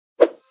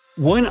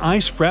One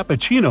iced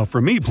frappuccino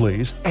for me,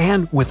 please,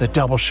 and with a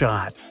double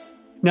shot.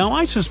 Now,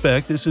 I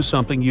suspect this is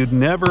something you'd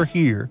never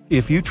hear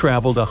if you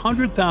traveled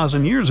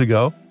 100,000 years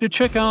ago to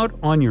check out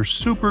on your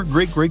super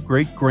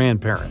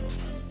great-great-great-grandparents.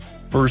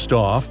 First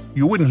off,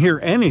 you wouldn't hear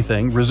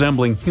anything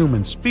resembling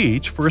human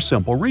speech for a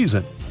simple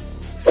reason.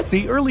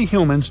 The early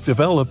humans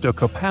developed a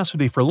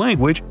capacity for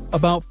language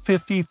about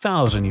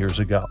 50,000 years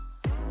ago.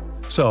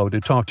 So, to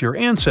talk to your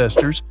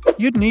ancestors,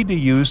 you'd need to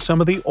use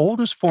some of the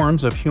oldest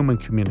forms of human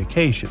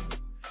communication,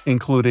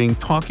 including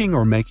talking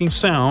or making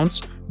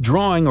sounds,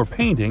 drawing or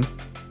painting,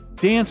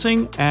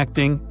 dancing,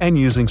 acting, and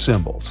using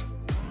symbols.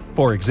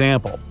 For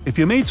example, if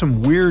you made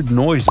some weird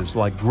noises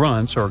like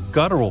grunts or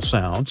guttural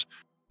sounds,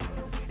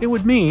 it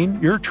would mean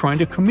you're trying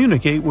to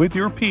communicate with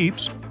your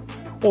peeps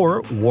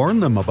or warn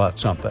them about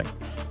something.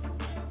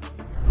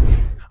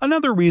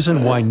 Another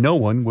reason why no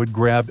one would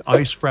grab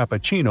iced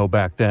frappuccino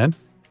back then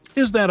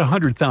is that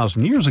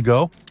 100,000 years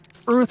ago,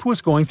 Earth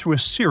was going through a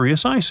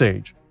serious ice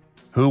age.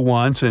 Who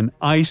wants an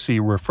icy,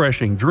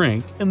 refreshing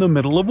drink in the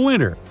middle of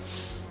winter?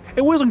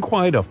 It wasn't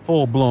quite a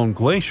full-blown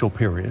glacial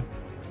period,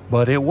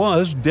 but it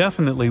was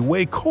definitely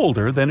way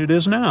colder than it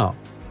is now.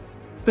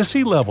 The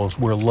sea levels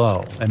were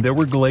low and there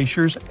were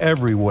glaciers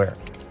everywhere,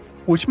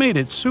 which made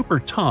it super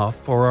tough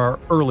for our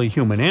early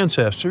human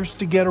ancestors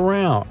to get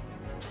around.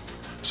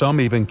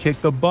 Some even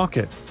kicked the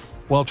bucket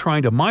while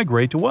trying to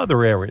migrate to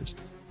other areas,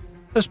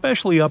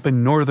 especially up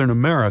in Northern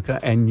America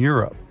and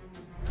Europe.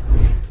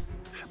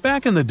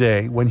 Back in the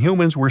day, when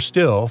humans were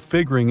still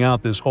figuring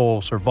out this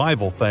whole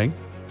survival thing,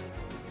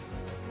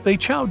 they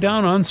chowed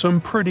down on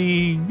some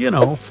pretty,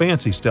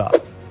 fancy stuff.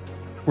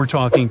 We're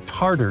talking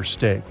tartar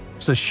steak,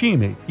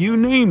 sashimi, you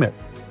name it.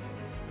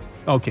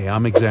 Okay,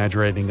 I'm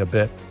exaggerating a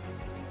bit.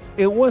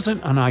 It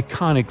wasn't an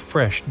iconic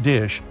fresh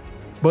dish,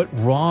 but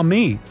raw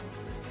meat.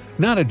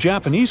 Not a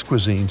Japanese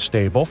cuisine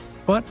staple,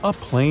 but a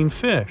plain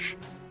fish.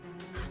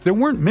 There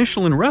weren't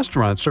Michelin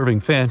restaurants serving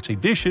fancy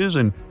dishes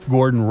and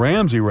Gordon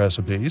Ramsay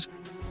recipes,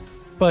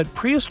 but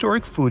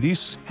prehistoric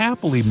foodies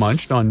happily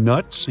munched on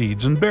nuts,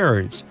 seeds, and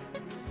berries.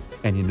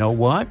 And you know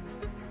what?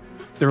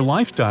 Their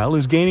lifestyle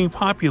is gaining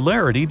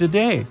popularity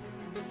today.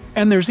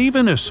 And there's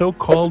even a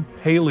so-called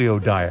paleo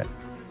diet.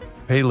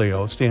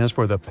 Paleo stands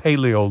for the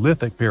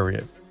Paleolithic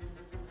period.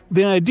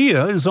 The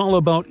idea is all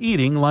about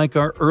eating like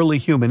our early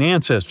human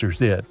ancestors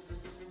did.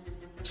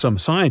 Some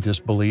scientists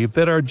believe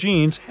that our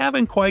genes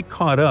haven't quite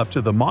caught up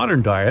to the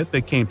modern diet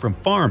that came from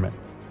farming.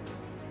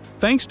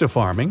 Thanks to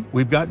farming,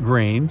 we've got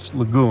grains,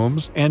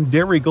 legumes, and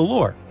dairy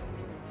galore.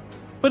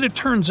 But it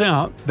turns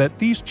out that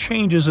these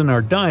changes in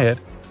our diet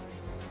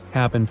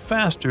happen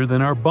faster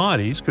than our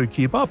bodies could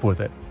keep up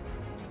with it.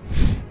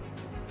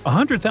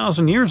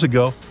 100,000 years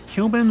ago,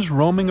 humans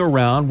roaming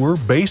around were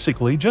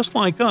basically just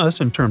like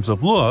us in terms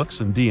of looks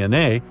and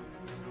DNA,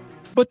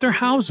 but their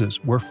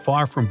houses were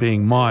far from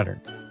being modern.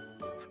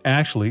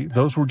 Actually,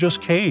 those were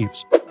just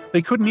caves.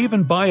 They couldn't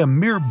even buy a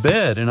mere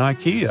bed in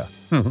IKEA.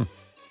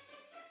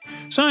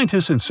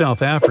 Scientists in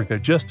South Africa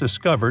just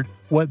discovered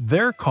what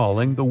they're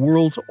calling the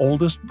world's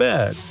oldest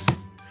bed.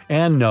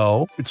 And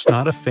no, it's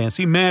not a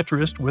fancy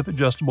mattress with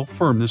adjustable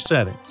firmness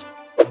settings.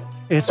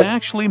 It's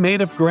actually made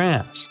of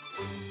grass.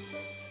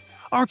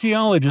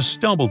 Archaeologists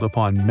stumbled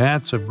upon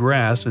mats of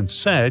grass and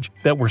sedge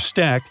that were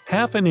stacked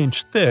half an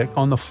inch thick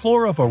on the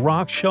floor of a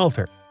rock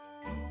shelter.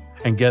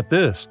 And get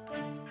this,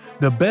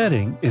 the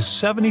bedding is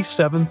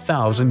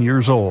 77,000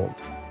 years old.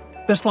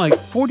 That's like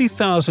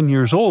 40,000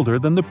 years older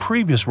than the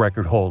previous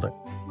record holder.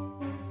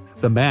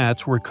 The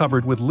mats were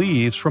covered with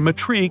leaves from a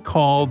tree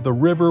called the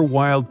river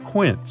wild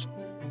quince,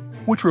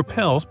 which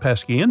repels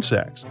pesky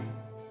insects.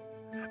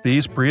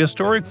 These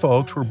prehistoric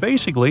folks were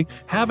basically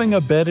having a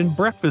bed and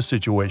breakfast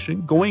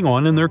situation going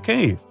on in their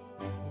cave.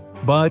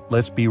 But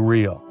let's be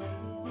real,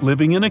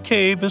 living in a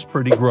cave is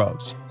pretty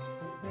gross.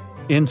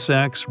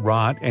 Insects,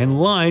 rot,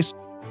 and lice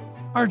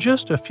are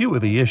just a few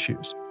of the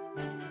issues.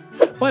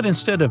 But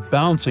instead of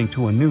bouncing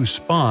to a new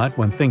spot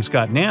when things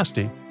got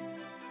nasty,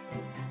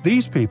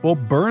 these people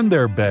burned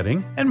their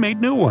bedding and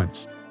made new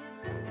ones.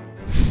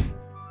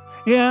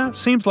 Yeah,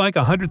 seems like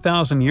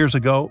 100,000 years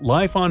ago,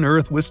 life on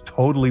Earth was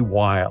totally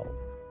wild.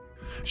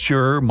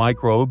 Sure,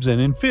 microbes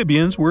and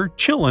amphibians were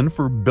chillin'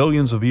 for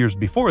billions of years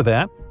before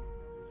that,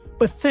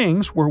 but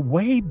things were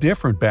way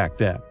different back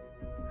then.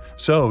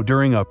 So,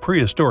 during a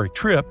prehistoric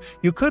trip,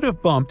 you could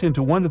have bumped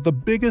into one of the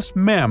biggest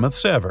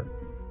mammoths ever.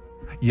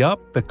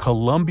 Yup, the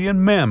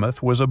Columbian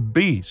mammoth was a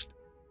beast.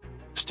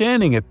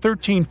 Standing at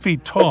 13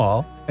 feet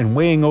tall and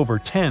weighing over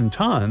 10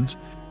 tons,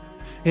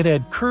 it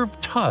had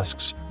curved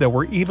tusks that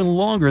were even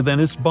longer than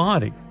its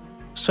body,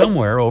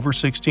 somewhere over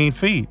 16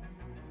 feet.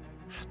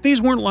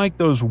 These weren't like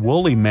those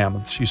woolly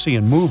mammoths you see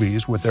in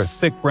movies with their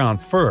thick brown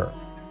fur.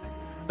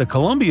 The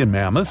Columbian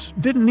mammoths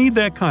didn't need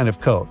that kind of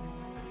coat,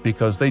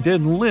 because they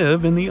didn't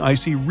live in the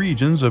icy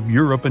regions of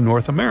Europe and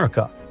North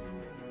America.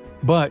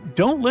 But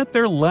don't let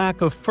their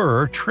lack of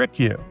fur trick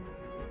you.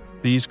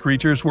 These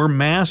creatures were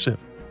massive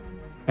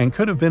and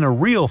could have been a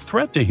real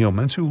threat to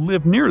humans who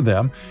lived near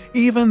them,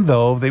 even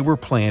though they were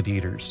plant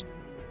eaters.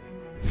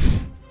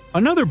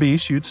 Another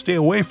beast you'd stay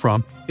away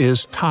from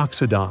is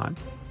Toxodon.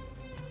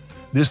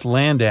 This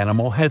land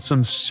animal had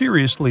some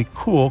seriously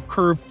cool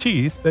curved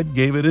teeth that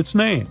gave it its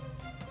name.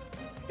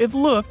 It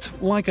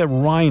looked like a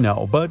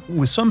rhino, but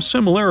with some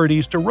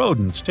similarities to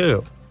rodents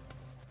too.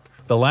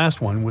 The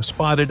last one was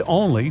spotted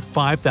only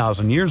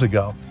 5,000 years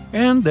ago,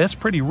 and that's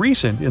pretty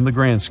recent in the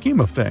grand scheme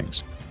of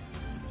things.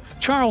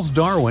 Charles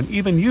Darwin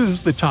even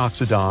used the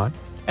Toxodon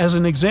as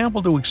an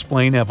example to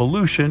explain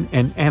evolution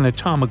and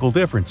anatomical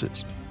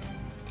differences.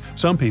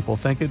 Some people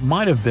think it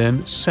might have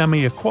been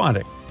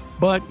semi-aquatic,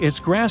 but its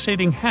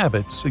grass-eating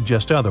habits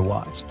suggest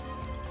otherwise.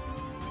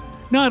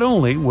 Not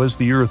only was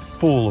the Earth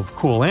full of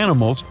cool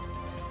animals,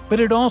 but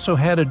it also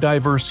had a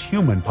diverse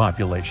human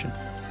population.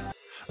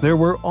 There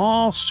were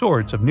all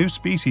sorts of new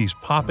species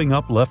popping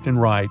up left and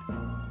right,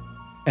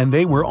 and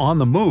they were on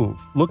the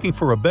move, looking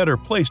for a better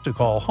place to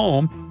call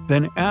home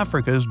than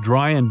Africa's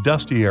dry and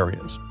dusty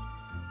areas.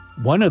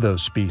 One of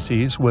those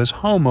species was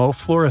Homo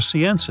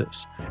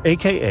floresiensis,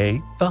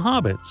 aka the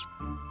hobbits.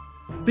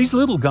 These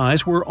little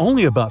guys were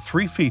only about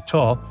 3 feet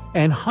tall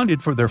and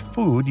hunted for their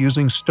food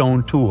using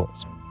stone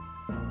tools.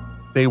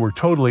 They were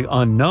totally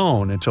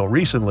unknown until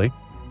recently,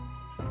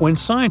 when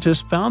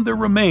scientists found their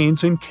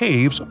remains in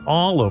caves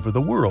all over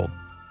the world.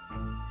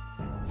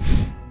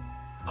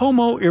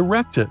 Homo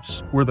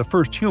erectus were the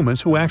first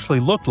humans who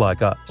actually looked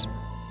like us.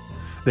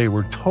 They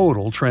were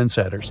total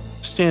trendsetters,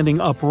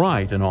 standing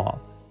upright and all.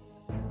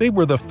 They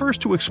were the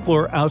first to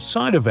explore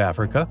outside of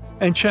Africa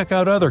and check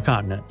out other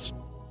continents.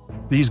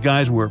 These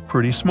guys were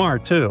pretty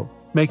smart too,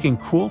 making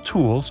cool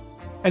tools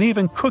and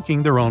even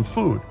cooking their own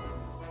food.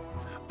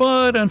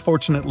 But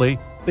unfortunately,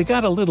 they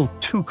got a little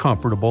too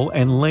comfortable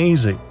and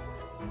lazy.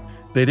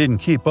 They didn't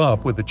keep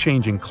up with the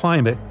changing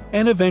climate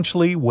and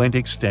eventually went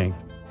extinct.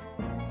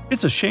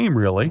 It's a shame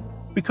really,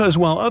 because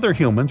while other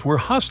humans were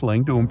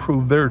hustling to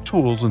improve their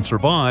tools and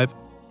survive,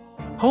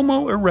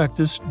 Homo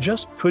erectus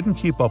just couldn't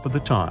keep up with the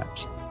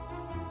times.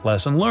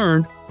 Lesson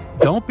learned,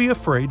 don't be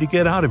afraid to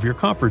get out of your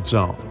comfort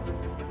zone.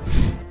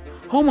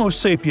 Homo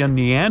sapien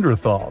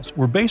Neanderthals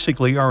were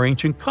basically our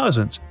ancient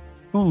cousins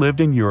who lived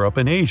in Europe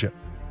and Asia.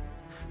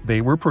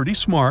 They were pretty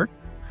smart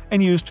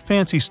and used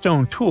fancy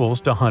stone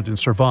tools to hunt and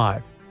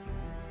survive.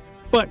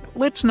 But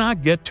let's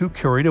not get too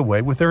carried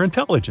away with their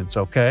intelligence,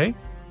 okay?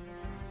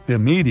 The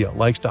media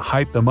likes to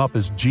hype them up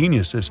as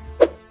geniuses,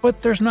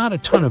 but there's not a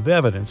ton of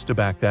evidence to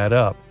back that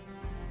up.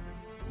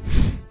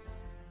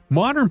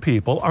 Modern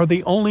people are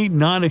the only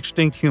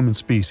non-extinct human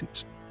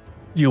species.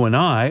 You and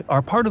I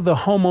are part of the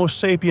Homo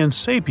sapiens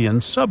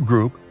sapiens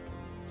subgroup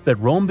that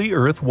roamed the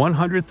Earth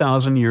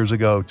 100,000 years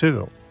ago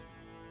too.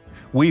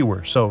 We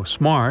were so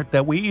smart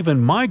that we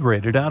even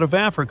migrated out of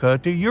Africa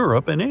to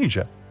Europe and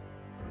Asia.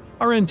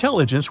 Our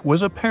intelligence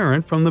was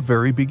apparent from the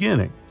very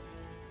beginning.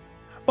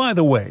 By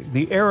the way,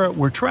 the era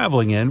we're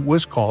traveling in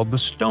was called the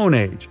Stone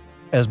Age,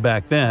 as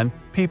back then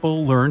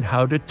people learned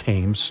how to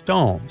tame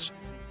stones.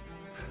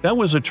 That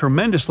was a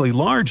tremendously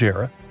large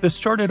era that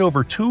started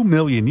over 2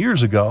 million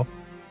years ago,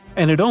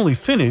 and it only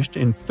finished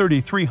in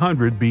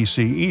 3300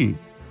 BCE.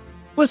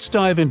 Let's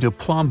dive into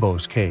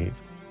Plombos Cave.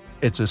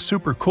 It's a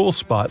super cool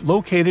spot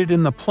located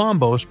in the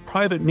Plombos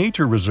Private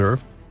Nature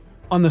Reserve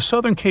on the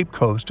southern Cape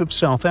Coast of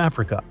South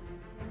Africa.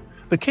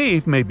 The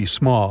cave may be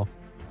small,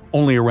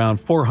 only around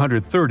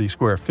 430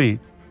 square feet,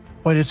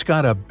 but it's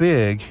got a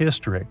big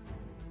history.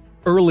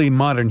 Early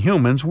modern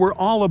humans were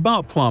all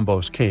about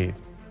Plombos Cave,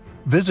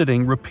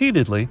 visiting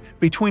repeatedly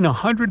between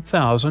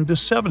 100,000 to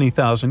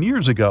 70,000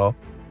 years ago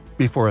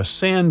before a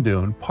sand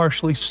dune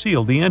partially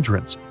sealed the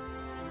entrance.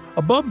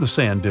 Above the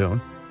sand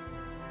dune,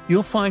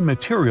 you'll find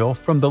material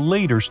from the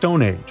later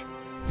Stone Age.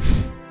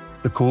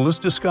 The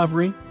coolest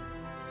discovery?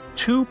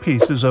 2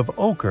 pieces of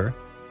ochre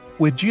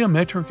with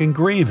geometric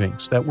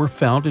engravings that were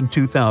found in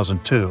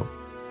 2002,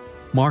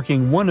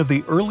 marking one of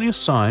the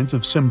earliest signs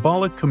of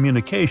symbolic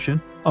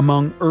communication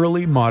among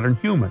early modern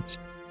humans.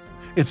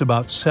 It's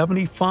about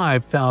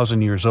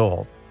 75,000 years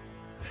old.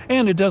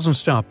 And it doesn't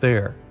stop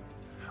there.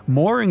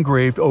 More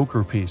engraved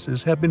ochre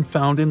pieces have been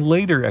found in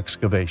later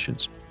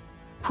excavations,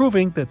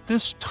 proving that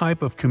this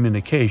type of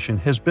communication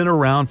has been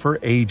around for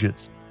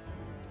ages.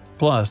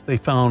 Plus, they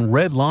found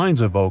red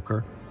lines of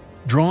ochre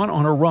drawn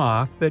on a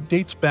rock that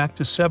dates back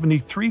to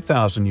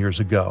 73,000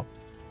 years ago,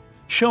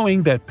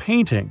 showing that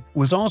painting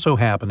was also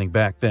happening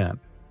back then.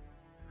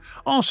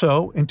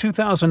 Also, in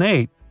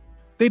 2008,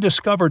 they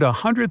discovered a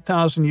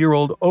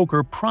 100,000-year-old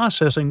ochre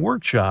processing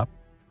workshop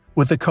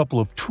with a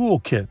couple of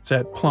toolkits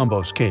at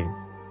Plombos Cave.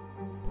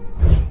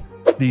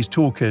 These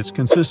toolkits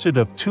consisted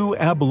of 2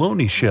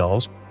 abalone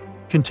shells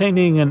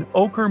containing an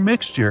ochre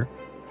mixture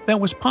that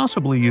was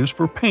possibly used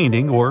for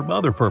painting or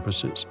other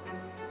purposes.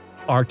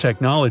 Our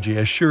technology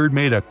has sure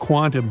made a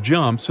quantum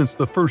jump since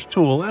the first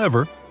tool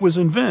ever was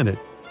invented.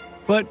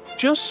 But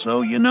just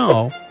so you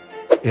know,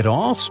 it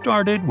all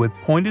started with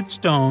pointed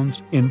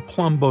stones in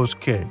Plombos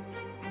Cave.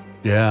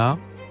 Yeah,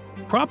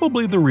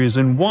 probably the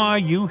reason why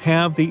you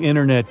have the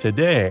internet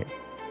today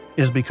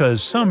is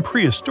because some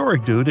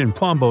prehistoric dude in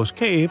Plombos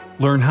Cave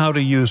learned how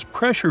to use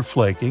pressure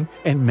flaking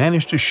and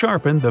managed to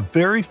sharpen the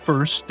very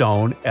first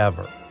stone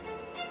ever.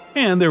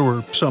 And there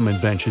were some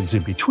inventions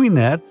in between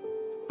that,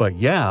 but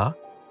yeah.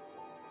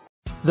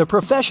 The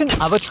profession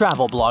of a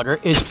travel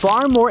blogger is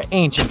far more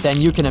ancient than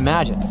you can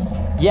imagine.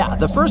 Yeah,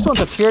 the first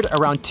ones appeared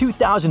around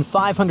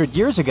 2,500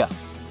 years ago.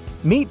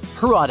 Meet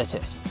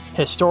Herodotus,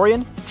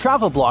 historian,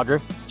 travel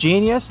blogger,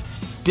 genius,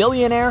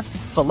 billionaire,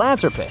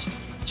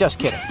 philanthropist. Just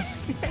kidding.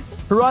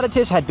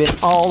 Herodotus had been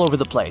all over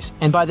the place,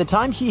 and by the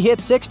time he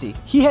hit 60,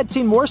 he had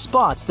seen more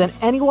spots than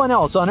anyone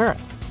else on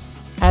Earth.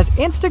 As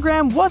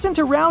Instagram wasn't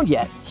around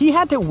yet, he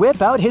had to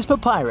whip out his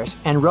papyrus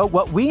and wrote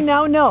what we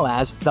now know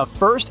as the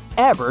first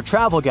ever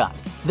travel guide,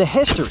 the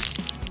Histories.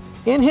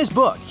 In his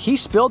book, he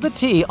spilled the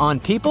tea on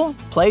people,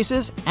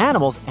 places,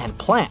 animals, and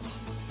plants.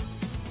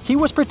 He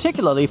was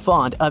particularly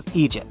fond of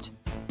Egypt.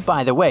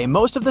 By the way,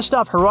 most of the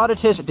stuff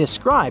Herodotus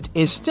described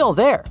is still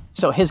there,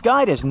 so his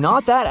guide is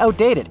not that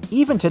outdated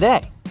even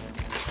today.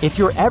 If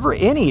you're ever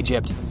in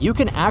Egypt, you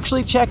can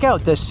actually check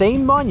out the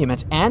same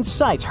monuments and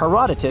sites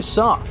Herodotus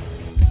saw.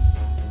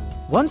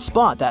 One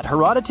spot that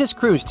Herodotus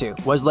cruised to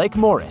was Lake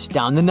Moeris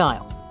down the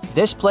Nile.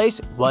 This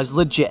place was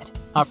legit,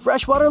 a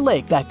freshwater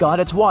lake that got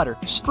its water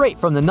straight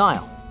from the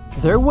Nile.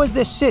 There was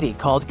this city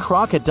called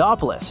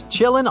Crocodipolis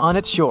chillin' on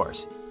its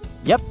shores.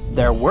 Yep,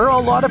 there were a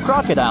lot of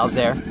crocodiles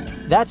there.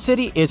 That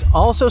city is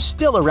also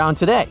still around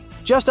today,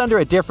 just under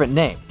a different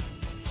name,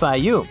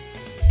 Fayum.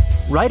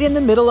 Right in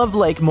the middle of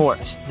Lake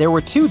Moeris, there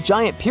were two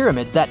giant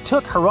pyramids that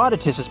took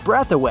Herodotus'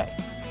 breath away.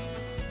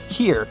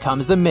 Here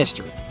comes the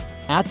mystery.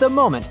 At the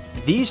moment,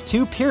 these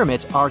two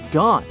pyramids are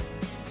gone.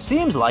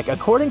 Seems like,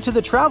 according to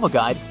the travel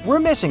guide, we're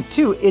missing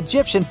two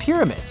Egyptian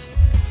pyramids.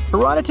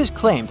 Herodotus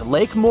claimed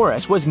Lake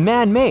Moeris was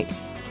man-made,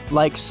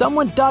 like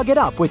someone dug it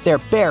up with their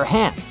bare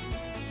hands.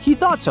 He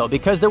thought so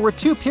because there were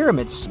two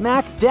pyramids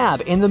smack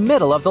dab in the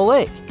middle of the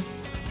lake.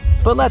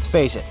 But let's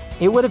face it,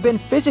 it would have been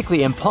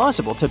physically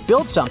impossible to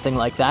build something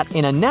like that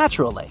in a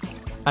natural lake.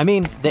 I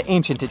mean, the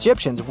ancient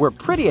Egyptians were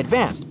pretty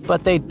advanced,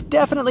 but they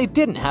definitely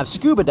didn't have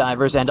scuba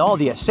divers and all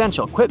the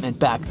essential equipment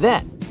back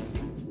then.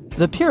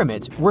 The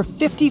pyramids were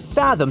 50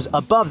 fathoms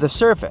above the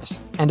surface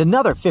and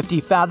another 50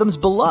 fathoms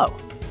below.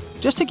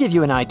 Just to give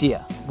you an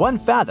idea, 1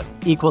 fathom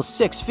equals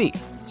 6 feet,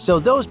 so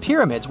those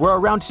pyramids were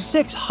around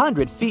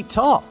 600 feet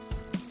tall.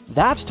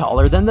 That's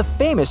taller than the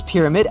famous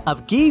Pyramid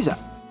of Giza.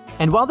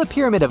 And while the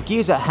Pyramid of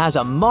Giza has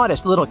a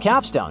modest little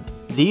capstone,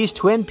 these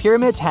twin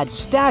pyramids had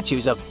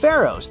statues of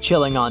pharaohs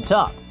chilling on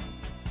top.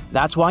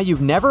 That's why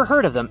you've never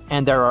heard of them,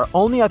 and there are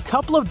only a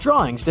couple of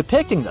drawings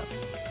depicting them.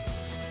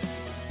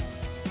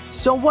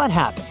 So what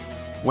happened?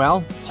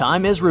 Well,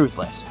 time is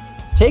ruthless.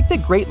 Take the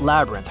Great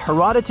Labyrinth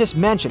Herodotus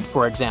mentioned,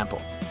 for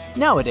example.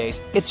 Nowadays,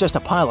 it's just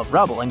a pile of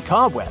rubble and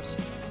cobwebs.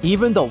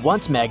 Even the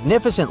once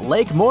magnificent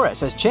Lake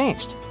Moeris has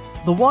changed.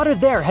 The water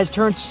there has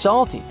turned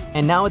salty,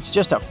 and now it's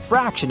just a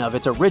fraction of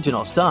its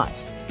original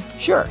size.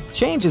 Sure,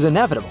 change is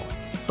inevitable,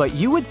 but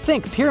you would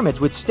think pyramids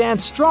would stand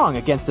strong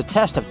against the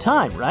test of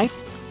time, right?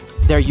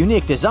 Their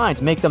unique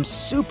designs make them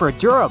super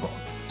durable.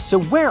 So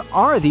where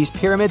are these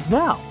pyramids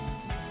now?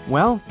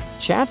 Well,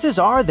 chances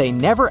are they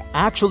never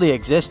actually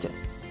existed.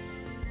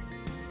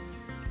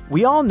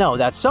 We all know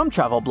that some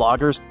travel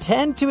bloggers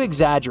tend to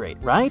exaggerate,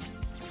 right?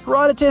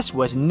 Herodotus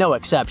was no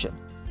exception.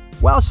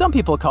 While some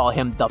people call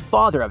him the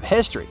father of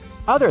history,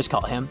 others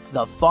call him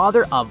the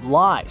father of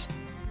lies.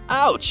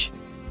 Ouch!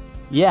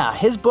 Yeah,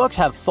 his books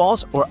have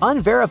false or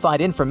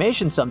unverified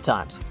information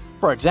sometimes.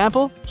 For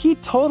example, he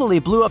totally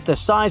blew up the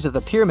size of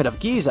the Pyramid of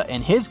Giza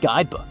in his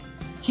guidebook.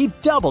 He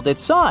doubled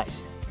its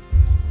size.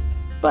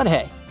 But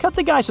hey, cut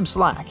the guy some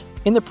slack.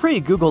 In the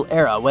pre-Google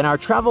era when our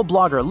travel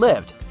blogger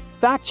lived,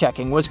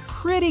 fact-checking was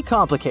pretty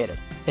complicated,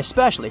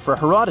 especially for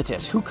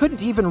Herodotus, who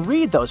couldn't even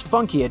read those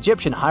funky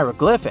Egyptian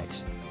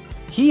hieroglyphics.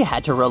 He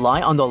had to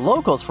rely on the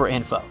locals for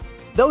info.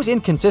 Those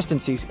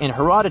inconsistencies in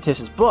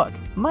Herodotus' book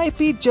might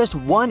be just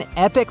one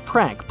epic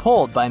prank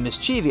pulled by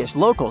mischievous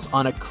locals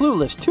on a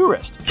clueless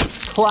tourist.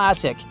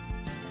 Classic.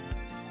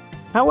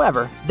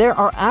 However, there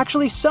are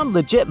actually some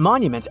legit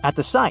monuments at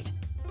the site.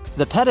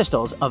 The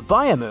pedestals of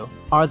Biamu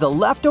are the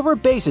leftover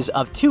bases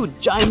of two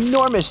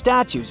ginormous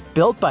statues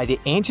built by the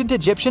ancient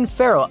Egyptian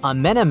pharaoh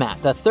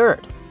Amenemhat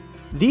III.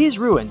 These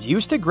ruins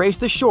used to grace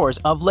the shores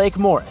of Lake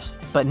Moeris,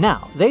 but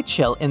now they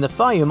chill in the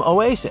Fayum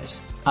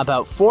Oasis,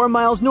 about 4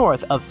 miles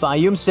north of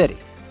Fayum City.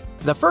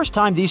 The first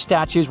time these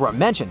statues were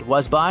mentioned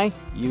was by,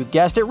 you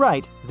guessed it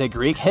right, the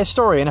Greek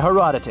historian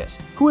Herodotus,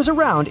 who was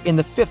around in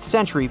the 5th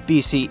century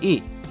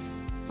BCE.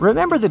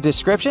 Remember the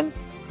description?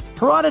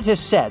 Herodotus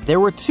said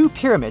there were two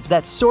pyramids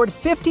that soared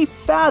 50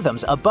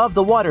 fathoms above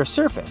the water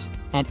surface,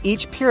 and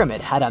each pyramid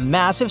had a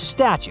massive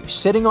statue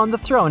sitting on the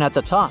throne at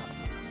the top.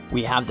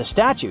 We have the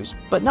statues,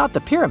 but not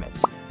the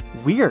pyramids.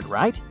 Weird,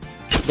 right?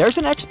 There's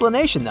an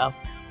explanation, though.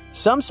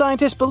 Some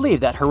scientists believe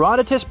that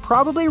Herodotus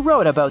probably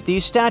wrote about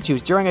these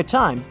statues during a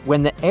time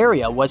when the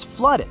area was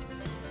flooded.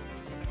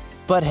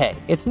 But hey,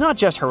 it's not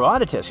just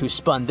Herodotus who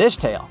spun this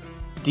tale.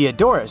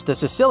 Diodorus the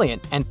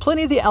Sicilian and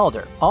Pliny the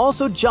Elder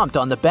also jumped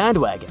on the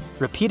bandwagon,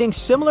 repeating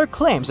similar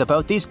claims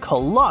about these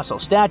colossal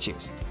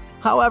statues.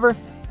 However,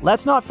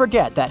 let's not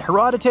forget that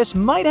Herodotus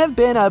might have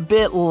been a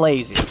bit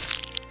lazy.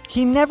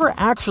 He never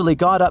actually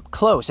got up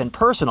close and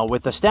personal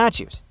with the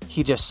statues,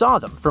 he just saw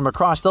them from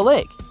across the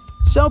lake.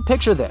 So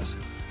picture this: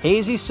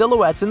 hazy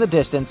silhouettes in the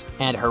distance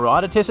and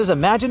Herodotus'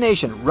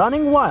 imagination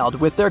running wild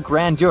with their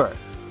grandeur.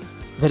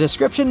 The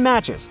description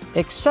matches,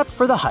 except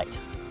for the height.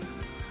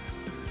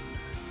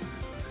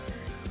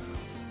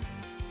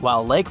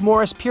 While Lake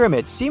Morris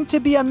pyramids seem to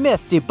be a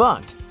myth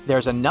debunked,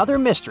 there's another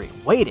mystery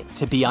waiting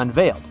to be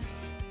unveiled.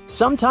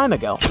 Some time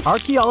ago,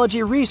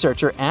 archaeology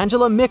researcher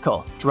Angela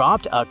Mickle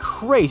dropped a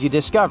crazy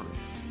discovery.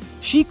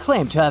 She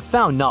claimed to have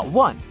found not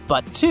one,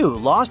 but 2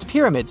 lost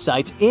pyramid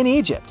sites in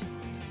Egypt.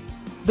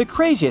 The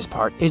craziest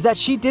part is that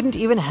she didn't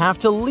even have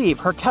to leave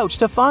her couch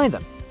to find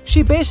them.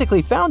 She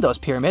basically found those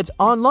pyramids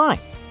online.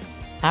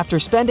 After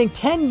spending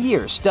 10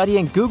 years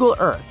studying Google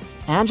Earth,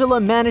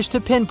 Angela managed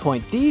to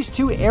pinpoint these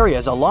 2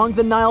 areas along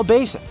the Nile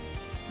Basin.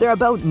 They're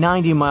about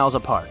 90 miles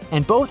apart,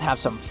 and both have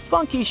some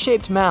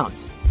funky-shaped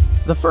mounds.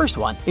 The first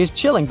one is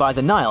chilling by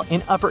the Nile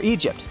in Upper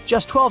Egypt,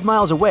 just 12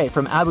 miles away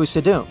from Abu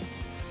Sidoum.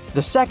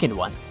 The second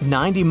one,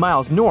 90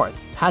 miles north,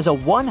 has a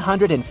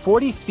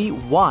 140 feet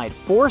wide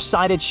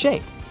 4-sided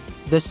shape.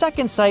 The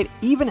second site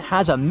even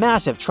has a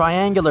massive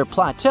triangular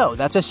plateau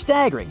that's a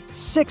staggering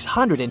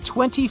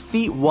 620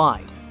 feet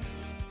wide.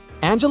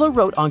 Angela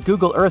wrote on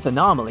Google Earth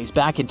Anomalies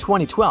back in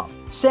 2012,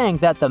 saying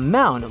that the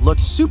mound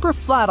looked super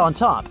flat on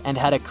top and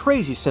had a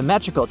crazy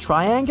symmetrical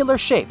triangular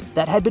shape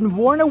that had been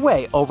worn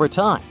away over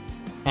time.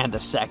 And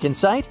the second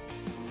site?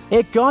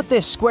 It got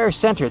this square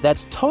center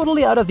that's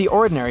totally out of the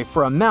ordinary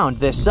for a mound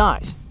this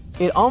size.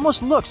 It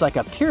almost looks like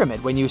a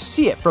pyramid when you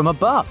see it from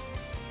above.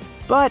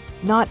 But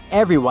not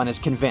everyone is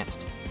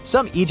convinced.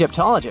 Some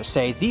Egyptologists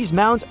say these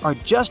mounds are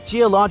just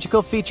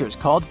geological features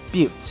called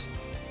buttes.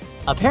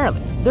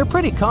 Apparently, they're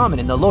pretty common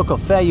in the local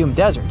Fayum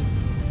Desert.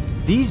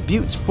 These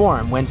buttes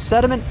form when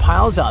sediment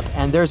piles up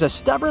and there's a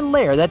stubborn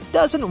layer that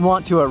doesn't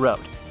want to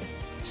erode.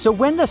 So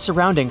when the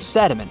surrounding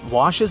sediment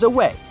washes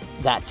away,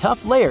 that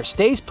tough layer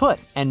stays put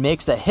and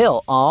makes the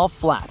hill all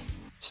flat.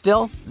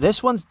 Still,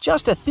 this one's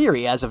just a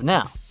theory as of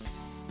now.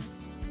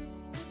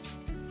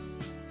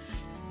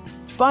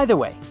 By the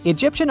way,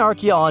 Egyptian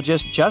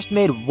archaeologists just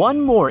made one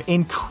more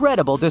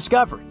incredible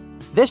discovery.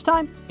 This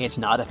time, it's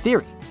not a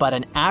theory, but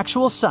an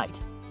actual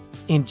site.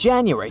 In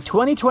January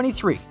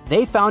 2023,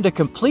 they found a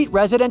complete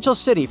residential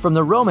city from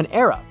the Roman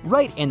era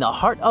right in the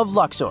heart of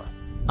Luxor,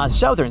 a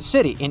southern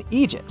city in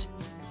Egypt.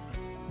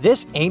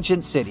 This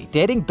ancient city,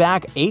 dating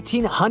back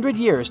 1,800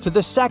 years to the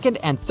 2nd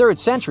and 3rd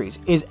centuries,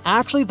 is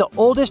actually the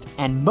oldest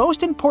and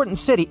most important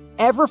city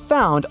ever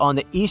found on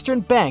the eastern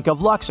bank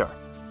of Luxor.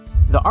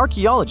 The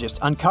archaeologists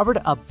uncovered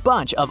a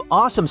bunch of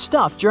awesome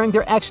stuff during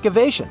their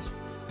excavations.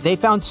 They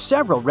found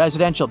several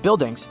residential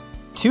buildings,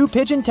 2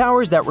 pigeon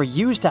towers that were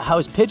used to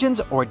house pigeons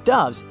or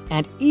doves,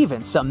 and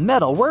even some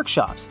metal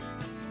workshops.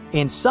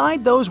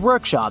 Inside those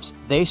workshops,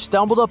 they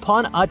stumbled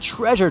upon a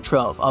treasure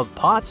trove of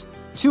pots,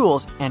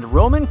 tools, and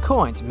Roman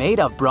coins made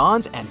of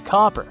bronze and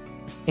copper.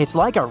 It's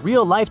like a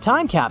real-life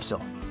time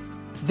capsule.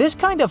 This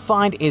kind of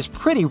find is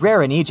pretty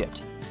rare in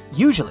Egypt.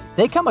 Usually,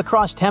 they come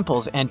across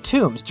temples and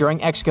tombs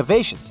during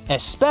excavations,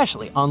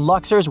 especially on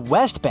Luxor's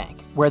West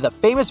Bank, where the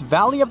famous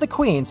Valley of the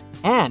Queens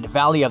and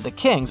Valley of the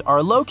Kings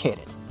are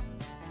located.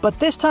 But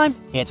this time,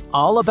 it's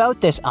all about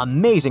this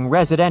amazing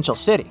residential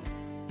city.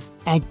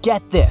 And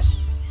get this,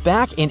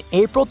 back in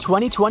April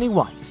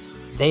 2021,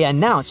 they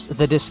announced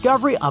the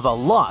discovery of a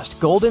lost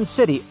golden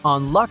city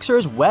on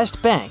Luxor's West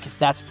Bank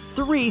that's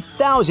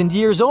 3,000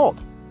 years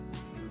old.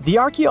 The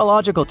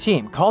archaeological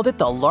team called it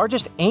the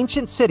largest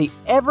ancient city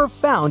ever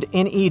found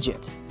in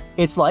Egypt.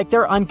 It's like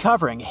they're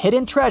uncovering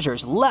hidden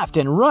treasures left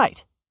and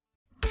right.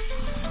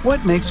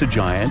 What makes a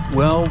giant,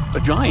 well, a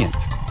giant?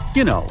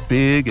 You know,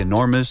 big,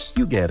 enormous,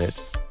 you get it.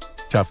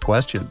 Tough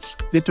questions.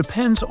 It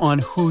depends on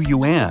who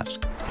you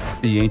ask.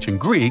 The ancient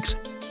Greeks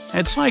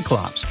had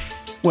cyclops,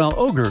 while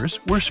ogres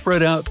were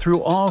spread out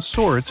through all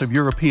sorts of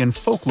European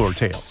folklore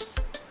tales.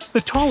 The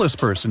tallest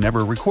person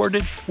ever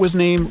recorded was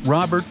named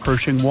Robert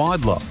Pershing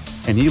Wadlow,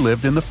 and he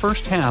lived in the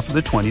first half of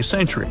the 20th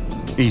century.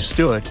 He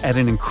stood at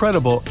an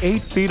incredible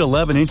 8 feet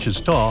 11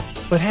 inches tall,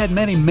 but had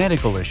many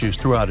medical issues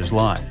throughout his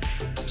life.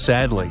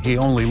 Sadly, he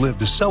only lived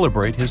to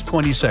celebrate his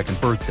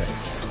 22nd birthday.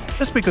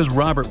 That's because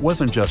Robert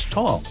wasn't just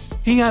tall.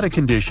 He had a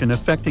condition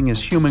affecting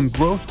his human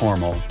growth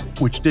hormone,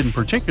 which didn't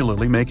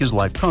particularly make his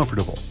life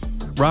comfortable.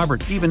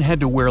 Robert even had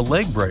to wear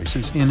leg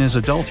braces in his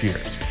adult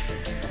years.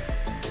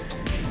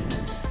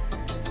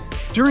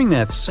 During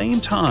that same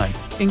time,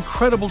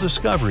 incredible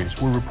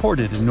discoveries were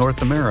reported in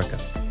North America.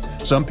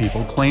 Some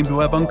people claim to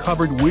have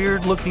uncovered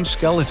weird-looking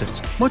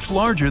skeletons, much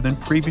larger than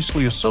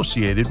previously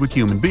associated with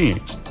human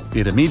beings.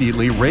 It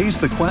immediately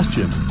raised the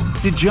question,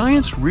 did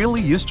giants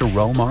really used to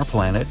roam our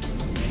planet?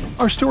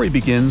 Our story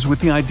begins with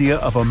the idea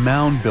of a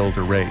mound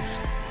builder race.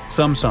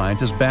 Some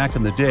scientists back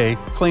in the day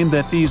claimed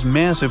that these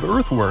massive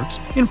earthworks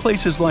in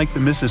places like the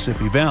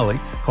Mississippi Valley,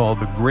 called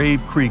the Grave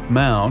Creek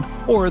Mound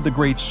or the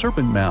Great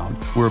Serpent Mound,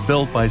 were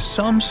built by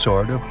some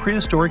sort of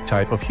prehistoric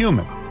type of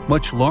human,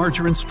 much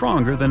larger and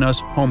stronger than us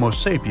Homo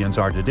sapiens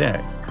are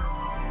today.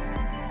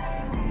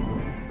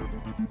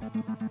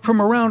 From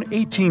around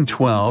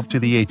 1812 to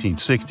the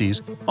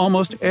 1860s,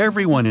 almost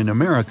everyone in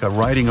America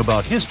writing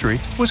about history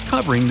was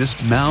covering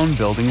this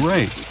mound-building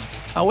race.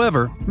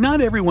 However,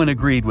 not everyone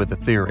agreed with the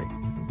theory.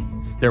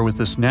 There was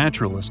this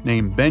naturalist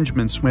named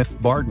Benjamin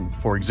Smith Barton,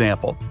 for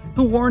example,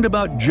 who warned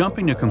about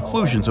jumping to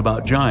conclusions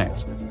about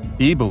giants.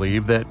 He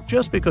believed that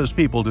just because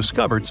people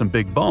discovered some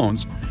big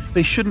bones,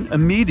 they shouldn't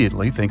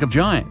immediately think of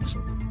giants.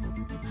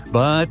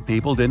 But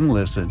people didn't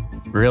listen.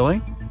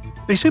 Really?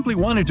 They simply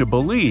wanted to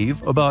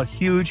believe about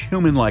huge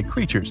human-like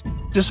creatures,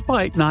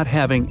 despite not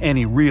having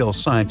any real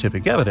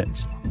scientific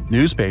evidence.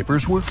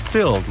 Newspapers were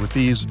filled with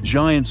these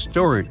giant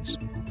stories.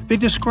 They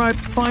described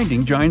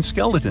finding giant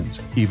skeletons,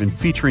 even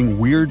featuring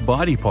weird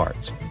body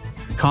parts.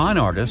 Con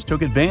artists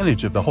took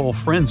advantage of the whole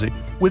frenzy,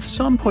 with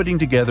some putting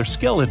together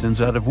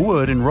skeletons out of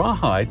wood and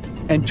rawhide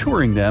and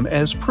touring them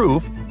as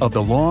proof of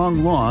the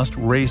long-lost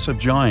race of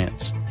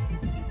giants.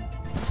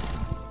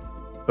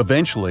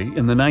 Eventually,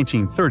 in the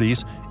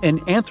 1930s,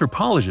 an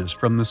anthropologist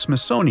from the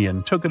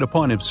Smithsonian took it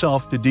upon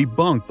himself to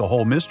debunk the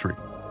whole mystery.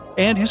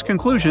 And his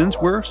conclusions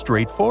were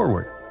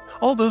straightforward.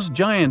 All those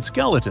giant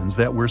skeletons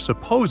that were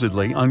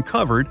supposedly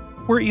uncovered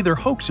were either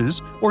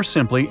hoaxes or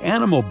simply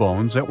animal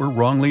bones that were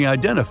wrongly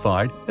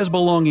identified as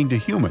belonging to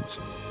humans.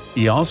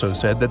 He also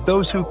said that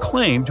those who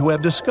claimed to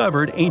have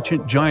discovered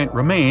ancient giant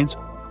remains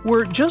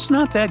were just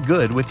not that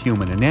good with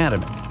human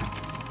anatomy.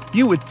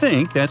 You would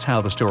think that's how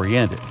the story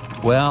ended.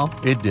 Well,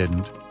 it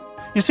didn't.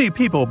 You see,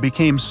 people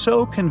became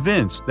so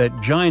convinced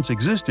that giants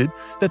existed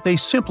that they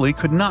simply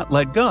could not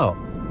let go.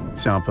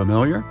 Sound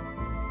familiar?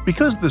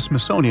 Because the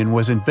Smithsonian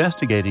was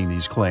investigating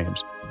these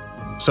claims,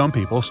 some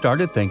people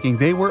started thinking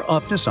they were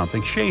up to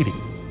something shady.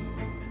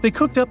 They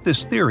cooked up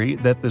this theory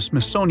that the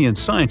Smithsonian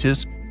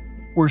scientists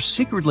were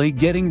secretly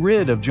getting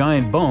rid of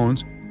giant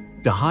bones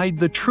to hide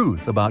the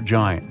truth about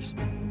giants.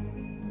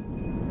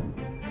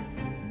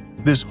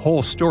 This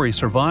whole story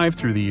survived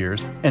through the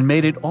years and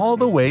made it all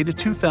the way to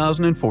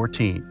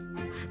 2014.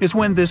 Is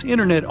when this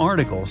internet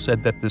article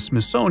said that the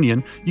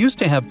Smithsonian used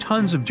to have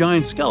tons of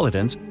giant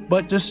skeletons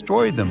but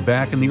destroyed them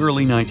back in the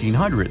early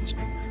 1900s.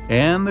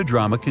 And the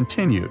drama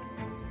continued.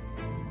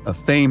 A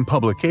famed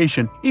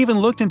publication even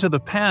looked into the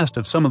past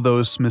of some of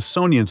those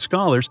Smithsonian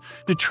scholars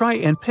to try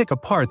and pick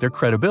apart their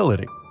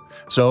credibility.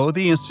 So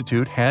the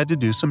institute had to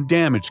do some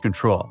damage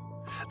control.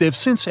 They've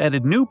since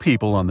added new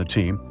people on the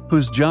team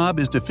whose job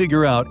is to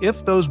figure out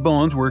if those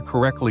bones were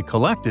correctly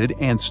collected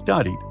and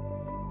studied.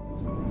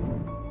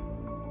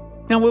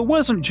 Now, it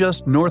wasn't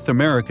just North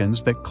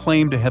Americans that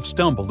claimed to have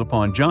stumbled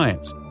upon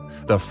giants.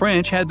 The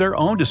French had their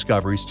own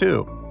discoveries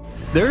too.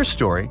 Their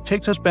story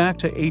takes us back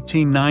to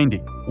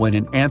 1890, when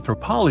an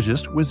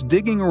anthropologist was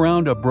digging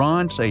around a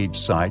Bronze Age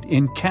site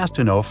in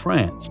Castelnau,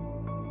 France.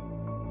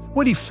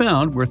 What he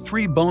found were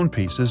 3 bone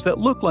pieces that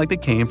looked like they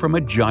came from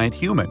a giant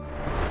human.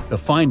 The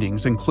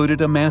findings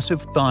included a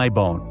massive thigh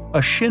bone,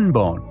 a shin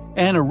bone,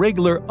 and a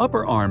regular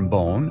upper arm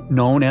bone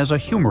known as a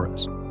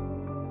humerus.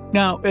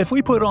 Now, if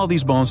we put all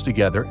these bones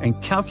together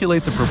and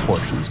calculate the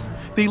proportions,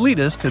 they lead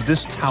us to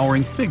this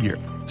towering figure,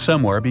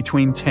 somewhere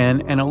between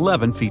 10 and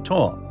 11 feet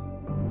tall.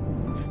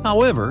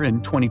 However, in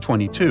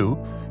 2022,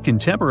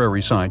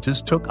 contemporary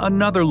scientists took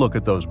another look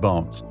at those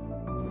bones.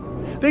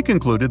 They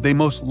concluded they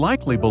most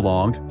likely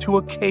belonged to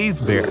a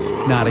cave bear,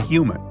 not a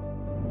human.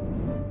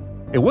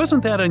 It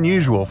wasn't that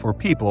unusual for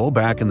people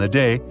back in the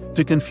day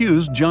to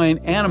confuse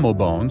giant animal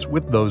bones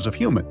with those of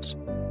humans.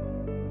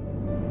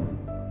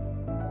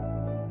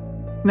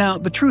 Now,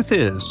 the truth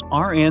is,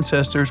 our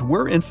ancestors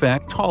were in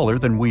fact taller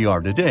than we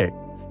are today,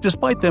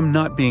 despite them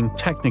not being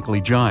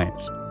technically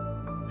giants.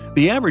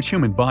 The average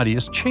human body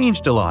has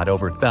changed a lot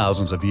over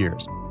thousands of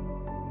years.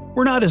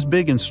 We're not as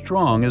big and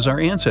strong as our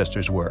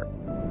ancestors were.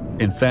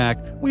 In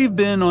fact, we've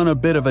been on a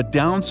bit of a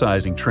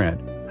downsizing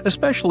trend,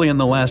 especially in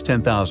the last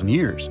 10,000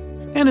 years,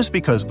 and it's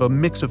because of a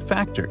mix of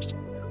factors.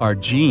 Our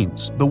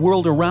genes, the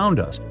world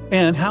around us,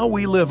 and how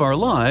we live our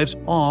lives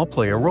all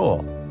play a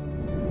role.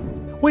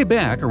 Way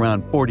back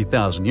around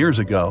 40,000 years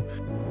ago,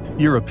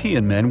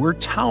 European men were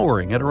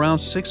towering at around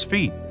 6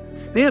 feet.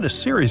 They had a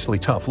seriously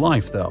tough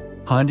life, though,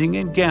 hunting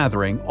and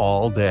gathering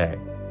all day.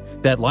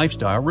 That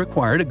lifestyle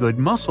required a good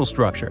muscle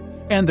structure,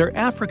 and their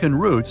African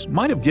roots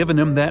might have given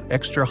them that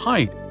extra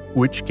height,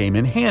 which came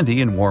in handy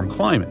in warm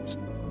climates.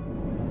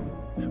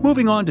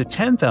 Moving on to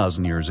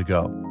 10,000 years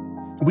ago,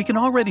 we can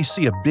already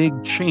see a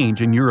big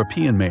change in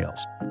European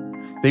males.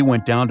 They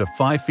went down to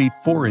 5 feet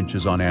 4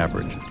 inches on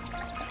average.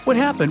 What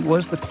happened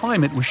was the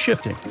climate was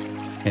shifting,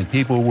 and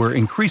people were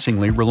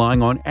increasingly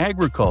relying on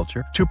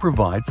agriculture to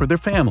provide for their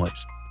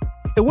families.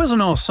 It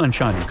wasn't all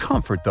sunshine and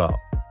comfort, though.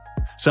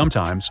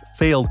 Sometimes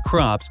failed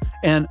crops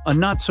and a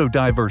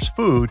not-so-diverse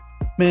food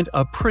meant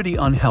a pretty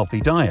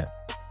unhealthy diet.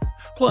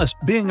 Plus,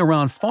 being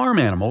around farm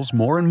animals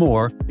more and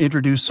more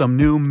introduced some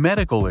new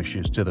medical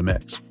issues to the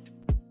mix.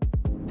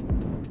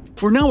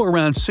 We're now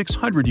around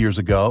 600 years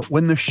ago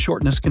when the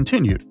shortness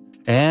continued.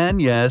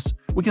 And yes,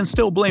 we can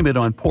still blame it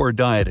on poor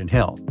diet and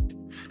health.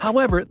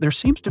 However, there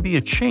seems to be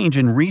a change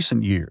in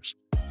recent years.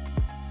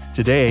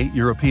 Today,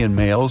 European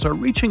males are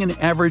reaching an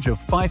average of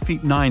 5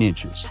 feet 9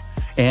 inches,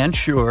 And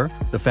sure,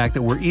 the fact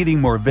that we're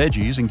eating more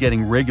veggies and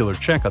getting regular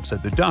checkups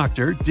at the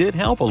doctor did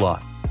help a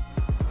lot.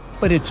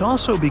 But it's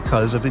also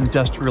because of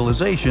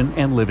industrialization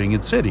and living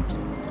in cities.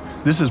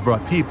 This has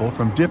brought people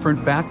from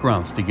different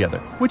backgrounds together,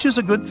 which is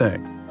a good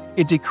thing.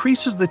 It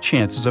decreases the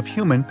chances of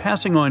human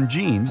passing on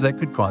genes that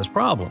could cause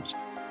problems.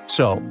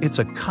 So, it's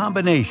a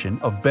combination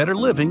of better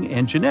living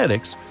and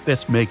genetics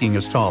that's making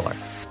us taller.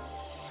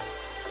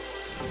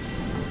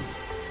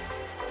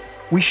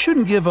 We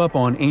shouldn't give up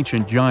on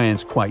ancient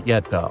giants quite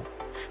yet, though.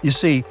 You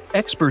see,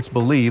 experts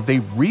believe they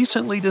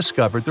recently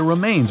discovered the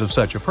remains of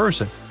such a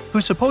person,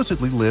 who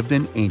supposedly lived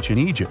in ancient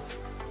Egypt.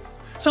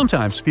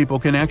 Sometimes people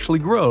can actually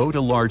grow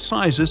to large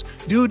sizes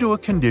due to a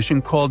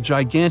condition called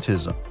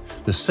gigantism,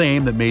 the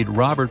same that made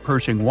Robert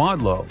Pershing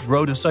Wadlow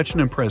grow to such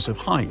an impressive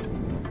height.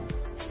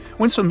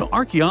 When some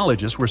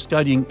archaeologists were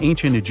studying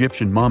ancient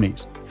Egyptian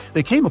mummies,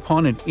 they came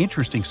upon an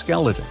interesting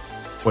skeleton.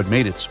 What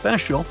made it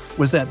special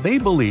was that they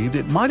believed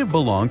it might have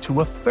belonged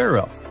to a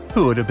pharaoh,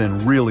 who would have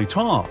been really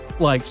tall,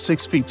 like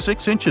 6 feet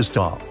 6 inches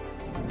tall.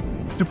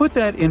 To put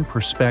that in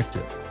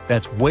perspective,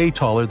 that's way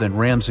taller than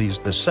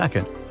Ramses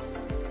II,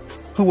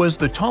 who was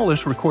the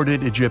tallest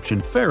recorded Egyptian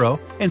pharaoh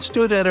and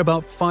stood at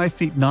about 5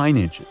 feet 9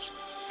 inches.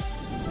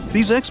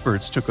 These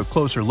experts took a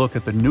closer look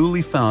at the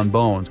newly found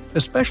bones,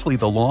 especially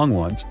the long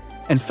ones,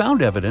 and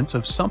found evidence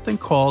of something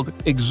called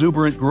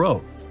exuberant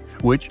growth,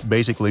 which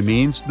basically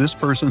means this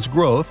person's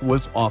growth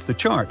was off the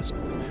charts.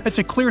 It's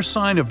a clear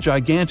sign of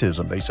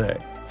gigantism, they say.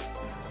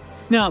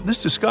 Now,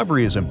 this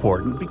discovery is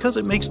important because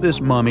it makes this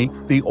mummy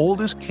the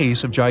oldest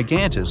case of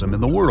gigantism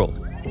in the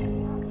world.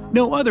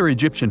 No other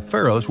Egyptian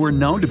pharaohs were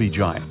known to be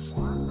giants.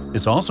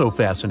 It's also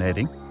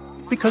fascinating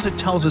because it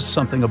tells us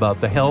something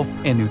about the health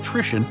and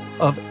nutrition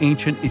of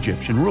ancient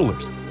Egyptian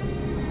rulers.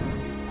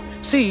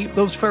 See,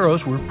 those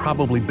pharaohs were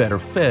probably better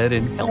fed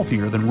and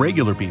healthier than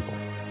regular people,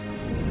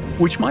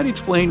 which might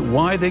explain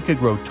why they could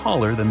grow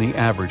taller than the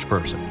average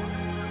person.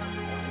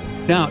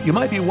 Now, you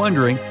might be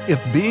wondering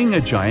if being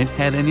a giant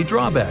had any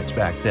drawbacks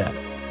back then.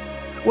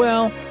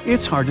 Well,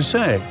 it's hard to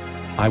say.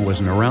 I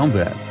wasn't around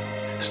then.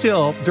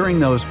 Still, during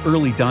those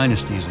early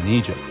dynasties in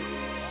Egypt,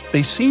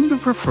 they seemed to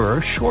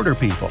prefer shorter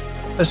people,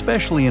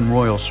 especially in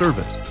royal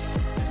service.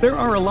 There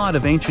are a lot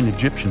of ancient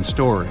Egyptian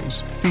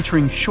stories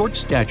featuring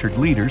short-statured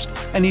leaders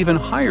and even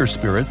higher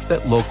spirits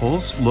that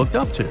locals looked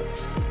up to.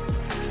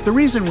 The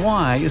reason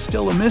why is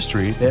still a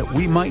mystery that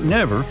we might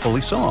never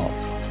fully solve.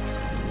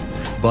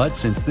 But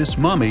since this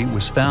mummy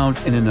was found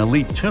in an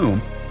elite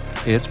tomb,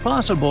 it's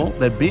possible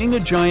that being a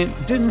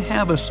giant didn't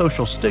have a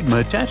social stigma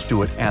attached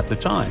to it at the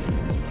time.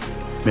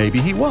 Maybe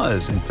he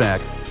was, in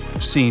fact,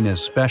 seen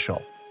as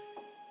special.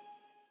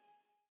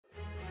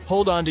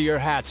 Hold on to your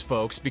hats,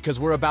 folks, because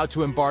we're about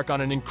to embark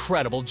on an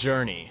incredible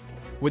journey.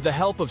 With the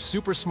help of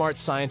super smart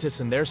scientists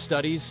and their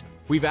studies,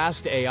 we've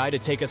asked AI to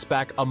take us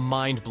back a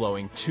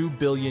mind-blowing 2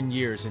 billion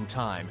years in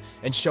time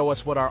and show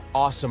us what our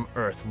awesome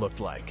Earth looked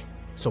like.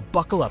 So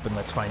buckle up and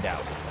let's find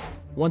out.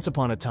 Once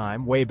upon a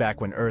time, way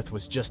back when Earth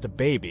was just a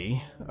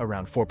baby,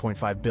 around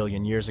 4.5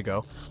 billion years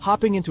ago,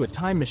 hopping into a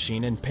time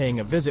machine and paying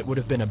a visit would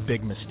have been a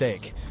big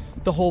mistake.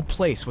 The whole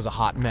place was a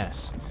hot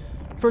mess.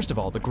 First of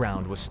all, the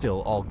ground was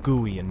still all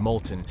gooey and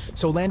molten,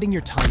 so landing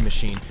your time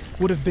machine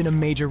would have been a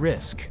major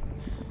risk.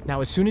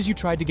 Now, as soon as you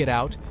tried to get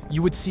out,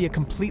 you would see a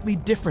completely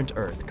different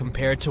Earth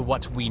compared to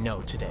what we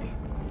know today.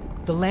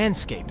 The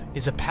landscape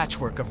is a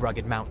patchwork of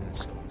rugged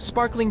mountains,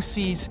 sparkling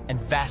seas, and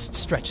vast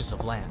stretches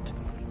of land.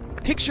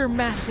 Picture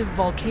massive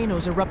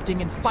volcanoes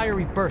erupting in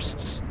fiery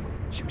bursts,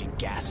 shooting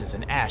gases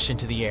and ash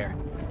into the air.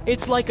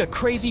 It's like a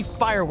crazy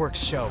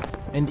fireworks show.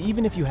 And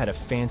even if you had a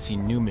fancy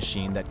new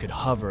machine that could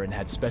hover and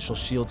had special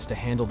shields to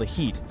handle the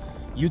heat,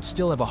 you'd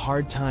still have a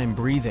hard time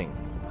breathing.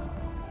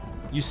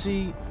 You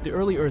see, the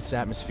early Earth's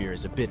atmosphere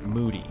is a bit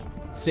moody.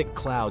 Thick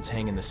clouds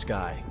hang in the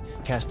sky,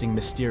 casting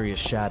mysterious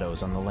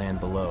shadows on the land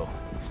below.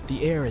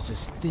 The air is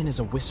as thin as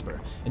a whisper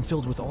and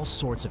filled with all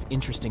sorts of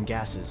interesting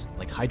gases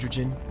like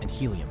hydrogen and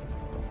helium.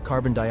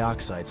 Carbon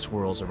dioxide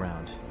swirls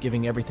around,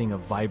 giving everything a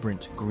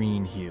vibrant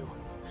green hue.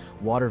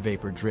 Water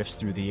vapor drifts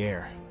through the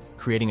air,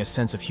 creating a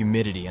sense of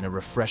humidity and a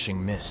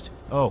refreshing mist.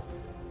 Oh,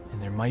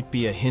 and there might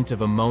be a hint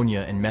of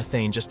ammonia and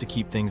methane just to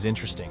keep things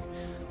interesting.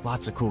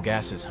 Lots of cool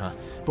gases, huh?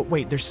 But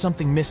wait, there's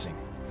something missing.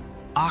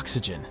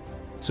 Oxygen.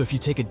 So if you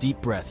take a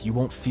deep breath, you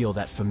won't feel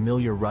that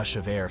familiar rush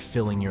of air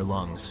filling your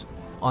lungs.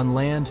 On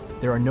land,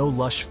 there are no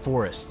lush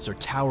forests or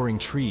towering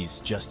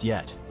trees just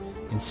yet.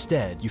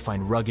 Instead, you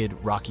find rugged,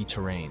 rocky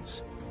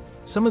terrains.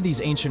 Some of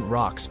these ancient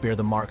rocks bear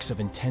the marks of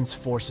intense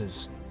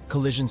forces,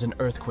 collisions and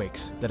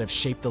earthquakes that have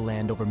shaped the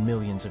land over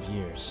millions of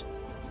years.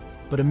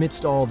 But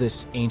amidst all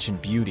this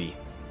ancient beauty,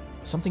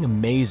 something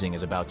amazing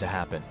is about to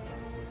happen.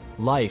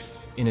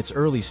 Life, in its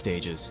early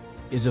stages,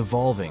 is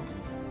evolving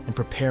and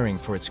preparing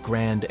for its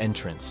grand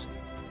entrance.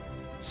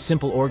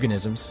 Simple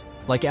organisms,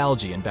 like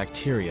algae and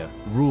bacteria,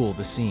 rule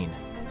the scene.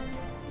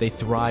 They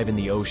thrive in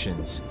the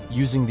oceans,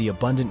 using the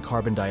abundant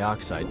carbon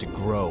dioxide to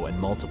grow and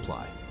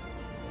multiply.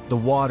 The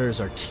waters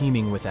are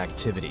teeming with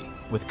activity,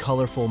 with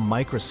colorful,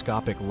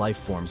 microscopic life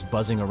forms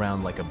buzzing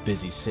around like a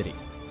busy city.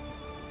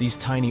 These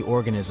tiny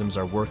organisms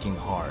are working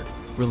hard,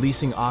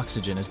 releasing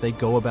oxygen as they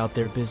go about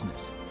their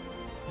business.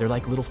 They're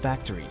like little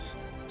factories,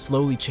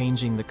 slowly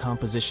changing the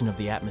composition of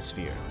the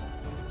atmosphere.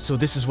 So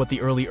this is what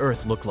the early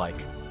Earth looked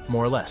like,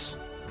 more or less.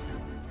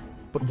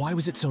 But why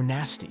was it so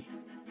nasty?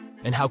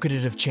 And how could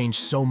it have changed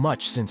so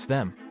much since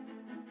then?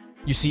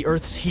 You see,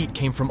 Earth's heat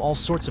came from all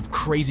sorts of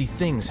crazy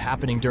things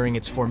happening during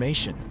its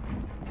formation.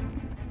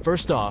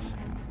 First off,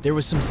 there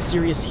was some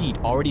serious heat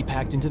already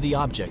packed into the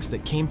objects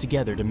that came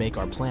together to make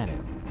our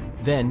planet.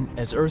 Then,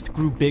 as Earth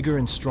grew bigger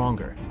and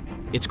stronger,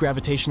 its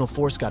gravitational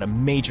force got a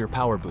major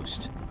power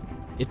boost.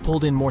 It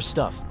pulled in more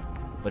stuff,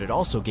 but it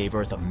also gave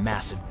Earth a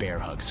massive bear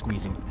hug,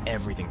 squeezing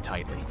everything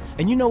tightly.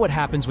 And you know what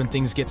happens when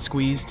things get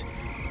squeezed?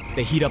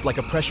 They heat up like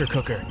a pressure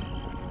cooker.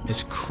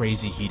 This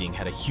crazy heating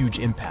had a huge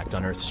impact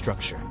on Earth's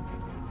structure.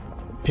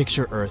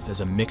 Picture Earth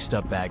as a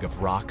mixed-up bag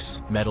of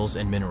rocks, metals,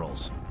 and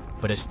minerals.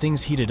 But as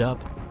things heated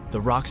up, the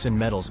rocks and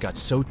metals got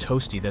so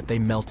toasty that they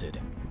melted.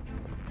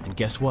 And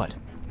guess what?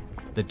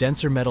 The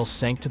denser metals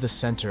sank to the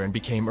center and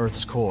became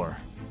Earth's core,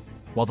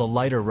 while the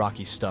lighter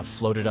rocky stuff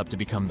floated up to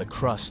become the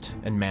crust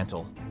and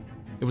mantle.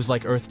 It was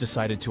like Earth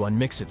decided to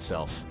unmix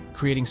itself,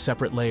 creating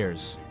separate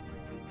layers.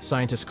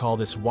 Scientists call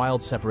this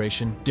wild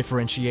separation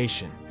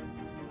differentiation.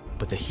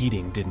 But the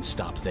heating didn't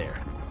stop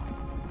there.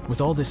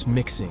 With all this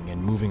mixing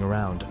and moving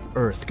around,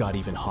 Earth got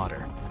even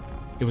hotter.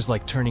 It was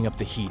like turning up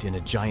the heat in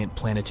a giant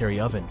planetary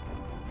oven.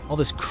 All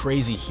this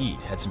crazy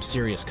heat had some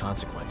serious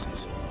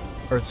consequences.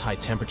 Earth's high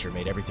temperature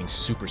made everything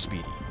super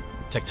speedy.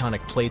 Tectonic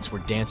plates were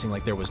dancing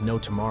like there was no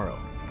tomorrow,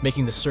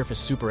 making the surface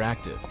super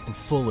active and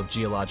full of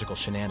geological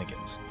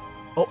shenanigans.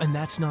 Oh, and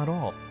that's not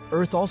all.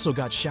 Earth also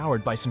got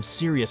showered by some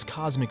serious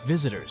cosmic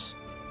visitors.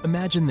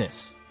 Imagine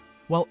this.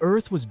 While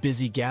Earth was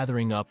busy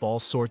gathering up all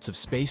sorts of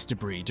space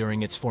debris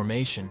during its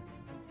formation,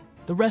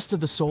 the rest of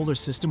the solar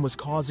system was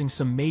causing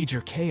some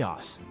major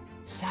chaos.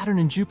 Saturn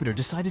and Jupiter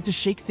decided to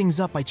shake things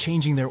up by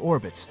changing their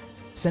orbits,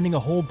 sending a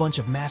whole bunch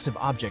of massive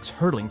objects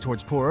hurtling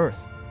towards poor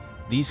Earth.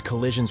 These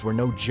collisions were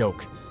no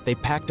joke. They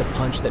packed a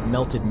punch that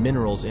melted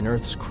minerals in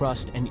Earth's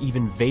crust and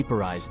even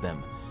vaporized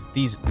them.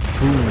 These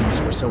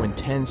booms were so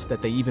intense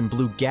that they even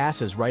blew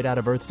gases right out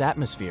of Earth's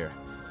atmosphere.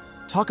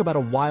 Talk about a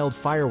wild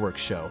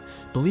fireworks show.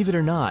 Believe it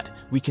or not,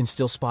 we can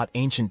still spot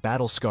ancient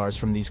battle scars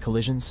from these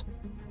collisions.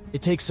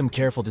 It takes some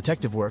careful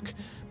detective work,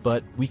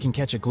 but we can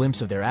catch a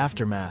glimpse of their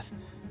aftermath.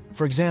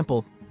 For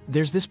example,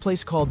 there's this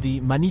place called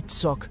the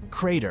Manitsok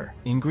Crater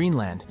in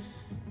Greenland.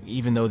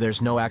 Even though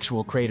there's no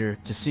actual crater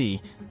to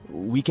see,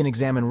 we can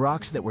examine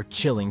rocks that were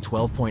chilling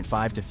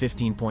 12.5 to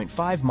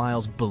 15.5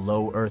 miles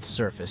below Earth's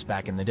surface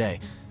back in the day.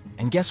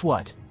 And guess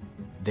what?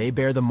 They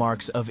bear the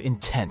marks of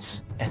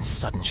intense and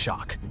sudden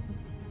shock.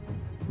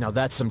 Now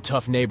that's some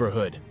tough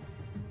neighborhood.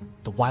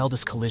 The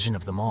wildest collision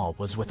of them all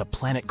was with a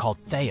planet called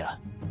Theia.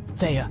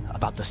 Theia,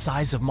 about the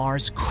size of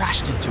Mars,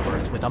 crashed into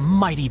Earth with a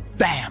mighty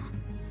bam!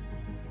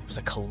 It was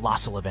a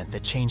colossal event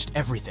that changed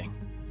everything.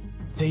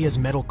 Theia's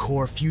metal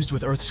core fused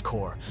with Earth's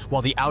core,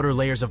 while the outer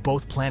layers of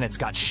both planets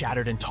got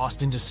shattered and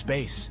tossed into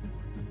space.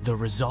 The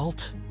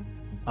result?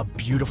 A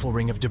beautiful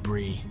ring of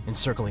debris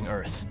encircling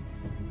Earth.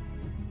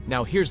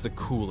 Now here's the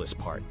coolest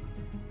part.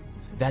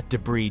 That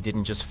debris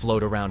didn't just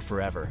float around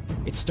forever.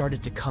 It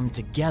started to come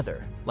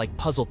together, like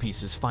puzzle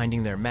pieces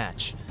finding their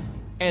match.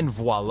 And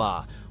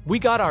voila, we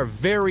got our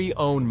very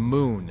own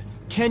moon.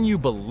 Can you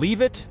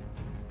believe it?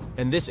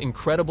 And this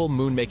incredible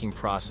moon-making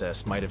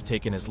process might have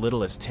taken as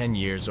little as 10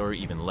 years or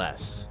even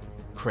less.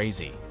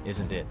 Crazy,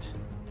 isn't it?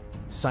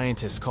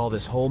 Scientists call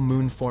this whole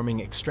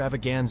moon-forming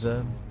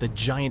extravaganza the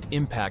giant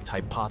impact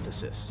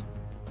hypothesis.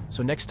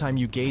 So next time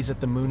you gaze at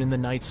the moon in the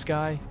night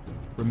sky,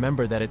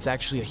 remember that it's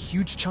actually a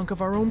huge chunk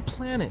of our own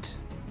planet.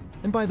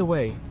 And by the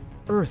way,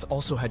 Earth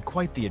also had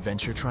quite the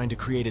adventure trying to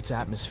create its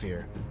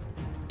atmosphere.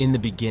 In the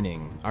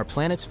beginning, our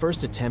planet's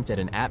first attempt at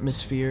an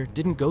atmosphere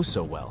didn't go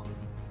so well.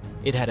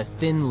 It had a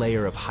thin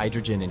layer of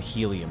hydrogen and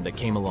helium that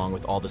came along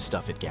with all the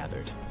stuff it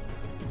gathered.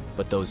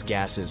 But those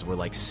gases were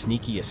like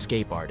sneaky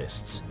escape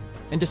artists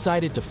and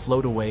decided to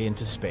float away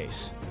into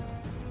space.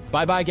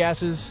 Bye-bye,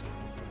 gases!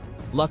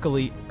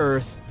 Luckily,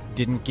 Earth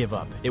didn't give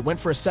up. It went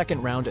for a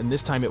second round, and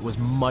this time it was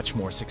much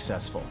more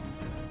successful.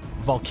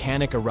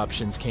 Volcanic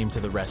eruptions came to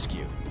the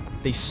rescue.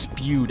 They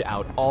spewed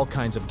out all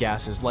kinds of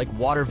gases like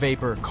water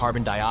vapor,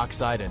 carbon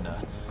dioxide, and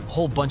a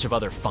whole bunch of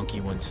other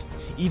funky ones.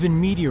 Even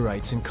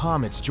meteorites and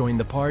comets joined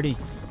the party,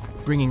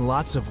 bringing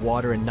lots of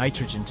water and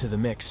nitrogen to the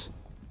mix.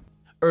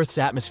 Earth's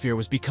atmosphere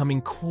was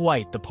becoming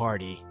quite the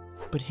party.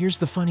 But here's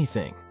the funny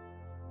thing.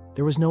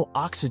 There was no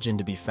oxygen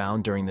to be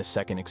found during the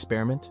second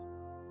experiment.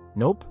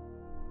 Nope,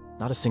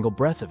 not a single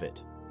breath of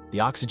it. The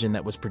oxygen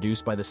that was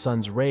produced by the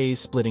sun's rays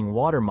splitting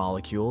water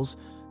molecules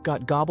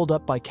got gobbled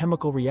up by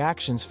chemical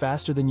reactions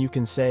faster than you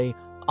can say,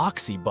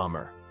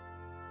 oxy-bummer.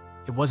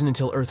 It wasn't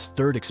until Earth's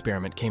third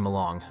experiment came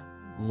along,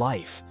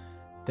 life,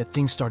 that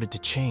things started to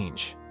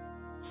change.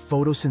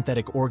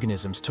 Photosynthetic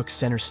organisms took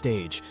center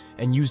stage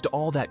and used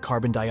all that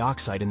carbon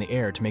dioxide in the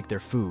air to make their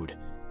food.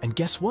 And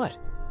guess what?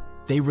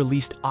 They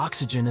released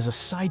oxygen as a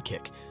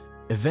sidekick.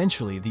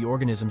 Eventually, the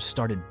organism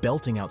started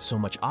belting out so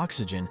much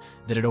oxygen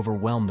that it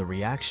overwhelmed the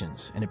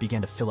reactions, and it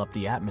began to fill up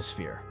the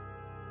atmosphere.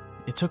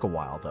 It took a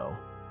while, though,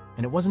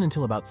 and it wasn't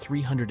until about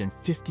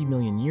 350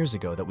 million years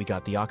ago that we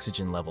got the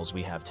oxygen levels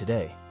we have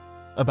today.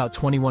 About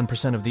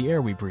 21% of the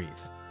air we breathe.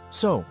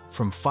 So,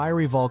 from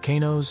fiery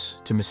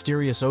volcanoes to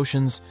mysterious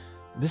oceans,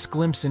 this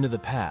glimpse into the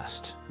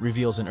past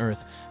reveals an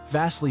Earth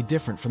vastly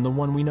different from the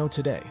one we know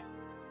today.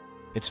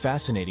 It's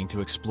fascinating to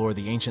explore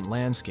the ancient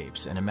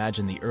landscapes and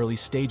imagine the early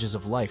stages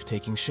of life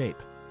taking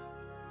shape.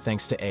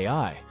 Thanks to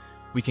AI,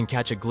 we can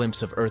catch a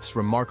glimpse of Earth's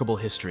remarkable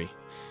history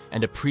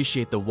and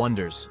appreciate the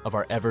wonders of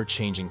our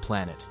ever-changing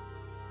planet.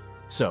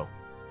 So,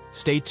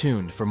 stay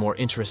tuned for more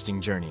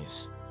interesting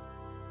journeys.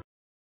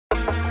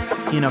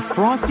 In a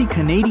frosty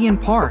Canadian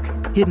park,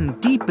 hidden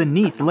deep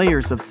beneath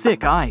layers of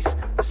thick ice,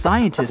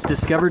 scientists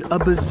discovered a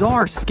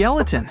bizarre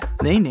skeleton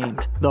they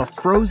named the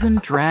Frozen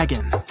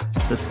Dragon.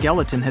 The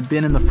skeleton had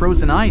been in the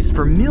frozen ice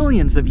for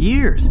millions of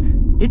years.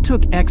 It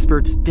took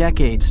experts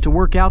decades to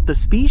work out the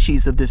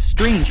species of this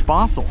strange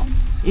fossil.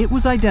 It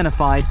was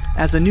identified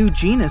as a new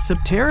genus of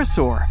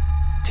pterosaur.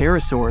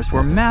 Pterosaurs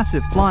were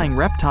massive flying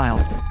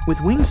reptiles with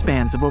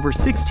wingspans of over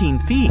 16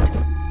 feet.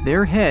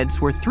 Their heads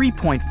were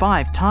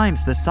 3.5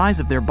 times the size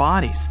of their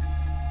bodies.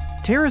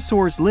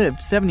 Pterosaurs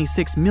lived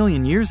 76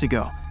 million years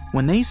ago,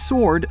 when they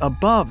soared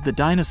above the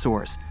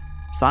dinosaurs.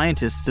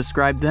 Scientists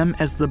described them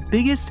as the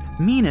biggest,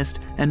 meanest,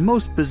 and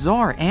most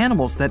bizarre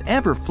animals that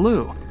ever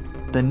flew.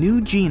 The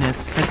new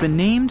genus has been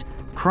named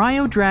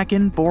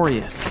Cryodragon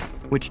boreas,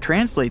 which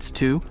translates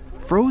to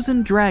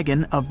Frozen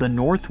Dragon of the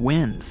North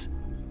Winds.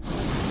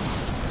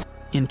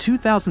 In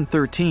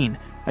 2013,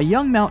 a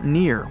young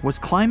mountaineer was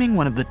climbing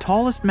one of the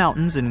tallest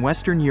mountains in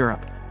Western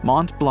Europe,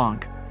 Mont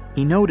Blanc.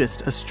 He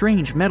noticed a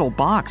strange metal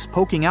box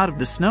poking out of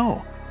the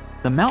snow.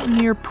 The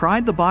mountaineer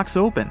pried the box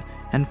open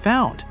and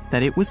found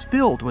that it was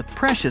filled with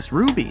precious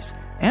rubies,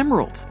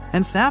 emeralds,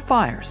 and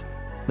sapphires.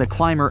 The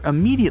climber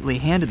immediately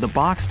handed the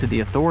box to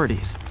the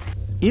authorities.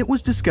 It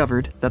was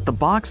discovered that the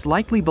box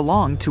likely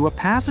belonged to a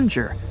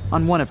passenger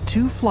on one of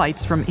 2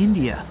 flights from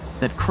India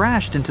that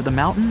crashed into the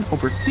mountain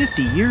over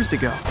 50 years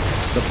ago.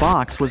 The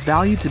box was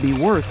valued to be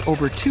worth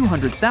over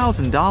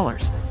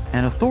 $200,000,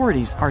 and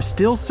authorities are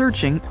still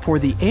searching for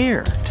the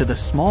heir to the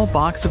small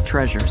box of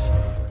treasures.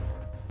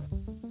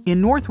 In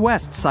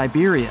northwest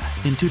Siberia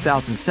in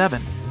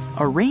 2007,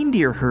 a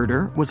reindeer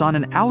herder was on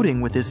an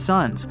outing with his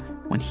sons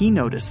when he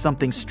noticed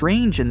something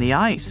strange in the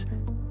ice.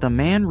 The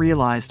man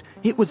realized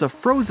it was a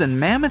frozen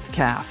mammoth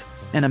calf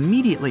and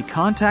immediately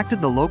contacted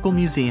the local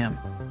museum.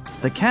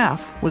 The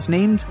calf was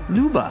named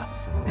Luba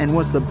and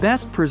was the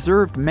best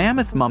preserved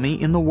mammoth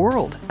mummy in the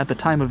world at the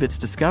time of its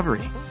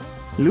discovery.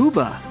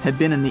 Luba had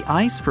been in the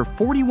ice for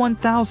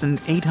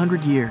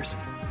 41,800 years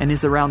and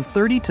is around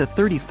 30 to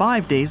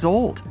 35 days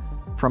old.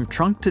 From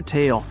trunk to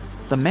tail,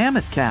 the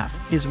mammoth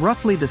calf is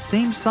roughly the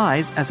same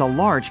size as a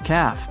large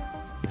calf.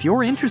 If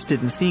you're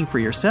interested in seeing for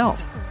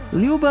yourself,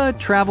 Luba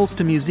travels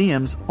to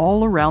museums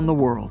all around the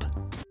world.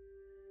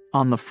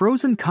 On the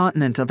frozen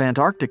continent of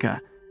Antarctica,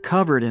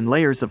 covered in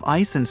layers of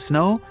ice and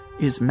snow,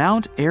 is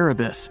Mount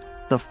Erebus,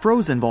 the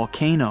frozen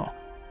volcano.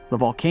 The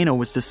volcano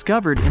was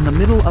discovered in the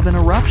middle of an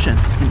eruption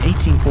in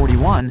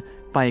 1841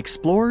 by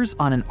explorers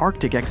on an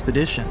Arctic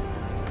expedition.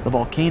 The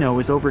volcano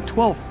is over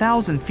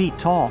 12,000 feet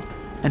tall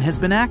and has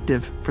been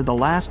active for the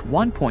last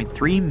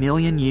 1.3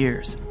 million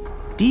years.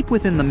 Deep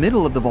within the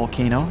middle of the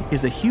volcano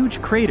is a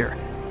huge crater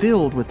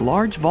filled with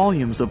large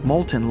volumes of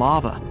molten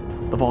lava.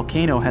 The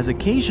volcano has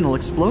occasional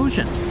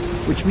explosions,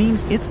 which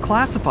means it's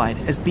classified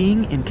as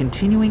being in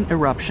continuing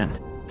eruption.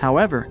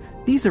 However,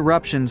 these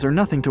eruptions are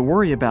nothing to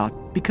worry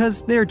about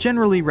because they're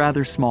generally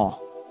rather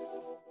small.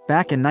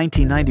 Back in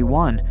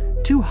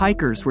 1991, 2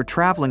 hikers were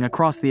traveling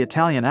across the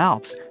Italian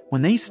Alps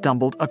when they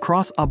stumbled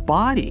across a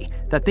body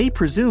that they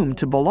presumed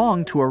to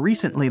belong to a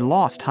recently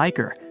lost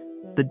hiker.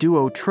 The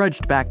duo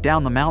trudged back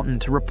down the mountain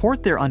to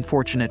report their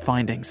unfortunate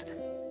findings.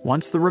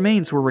 Once the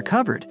remains were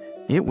recovered,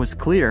 it was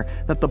clear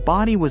that the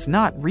body was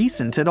not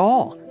recent at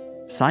all.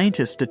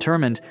 Scientists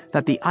determined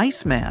that the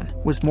Iceman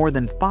was more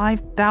than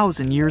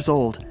 5,000 years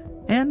old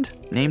and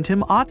named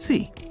him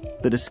Otzi.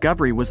 The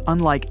discovery was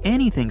unlike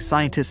anything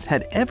scientists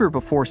had ever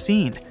before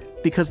seen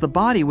because the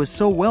body was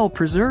so well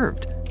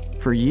preserved.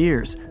 For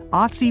years,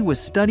 Otzi was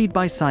studied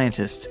by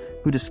scientists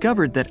who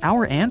discovered that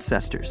our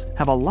ancestors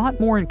have a lot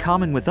more in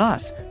common with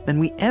us than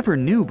we ever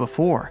knew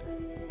before.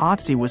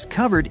 Otzi was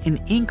covered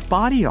in ink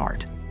body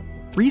art.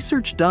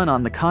 Research done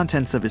on the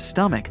contents of his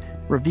stomach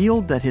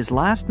revealed that his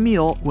last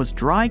meal was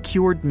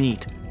dry-cured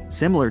meat,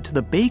 similar to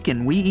the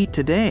bacon we eat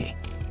today.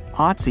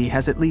 Otzi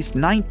has at least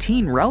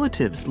 19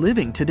 relatives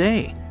living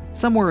today,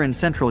 somewhere in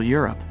Central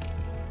Europe.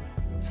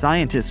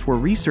 Scientists were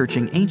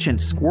researching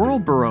ancient squirrel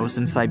burrows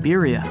in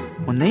Siberia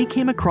when they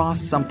came across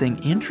something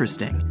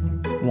interesting.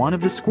 One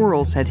of the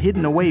squirrels had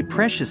hidden away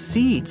precious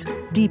seeds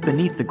deep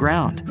beneath the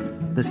ground.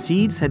 The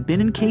seeds had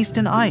been encased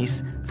in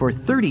ice for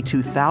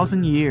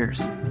 32,000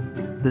 years.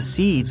 The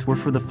seeds were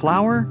for the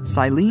flower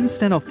Silene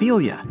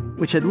stenophilia,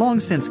 which had long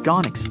since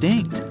gone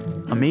extinct.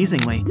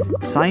 Amazingly,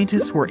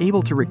 scientists were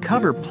able to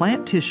recover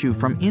plant tissue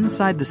from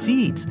inside the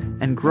seeds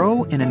and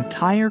grow an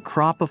entire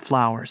crop of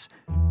flowers.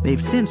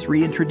 They've since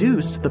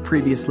reintroduced the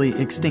previously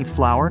extinct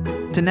flower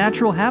to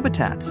natural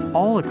habitats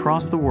all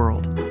across the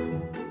world.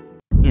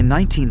 In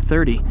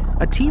 1930,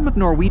 a team of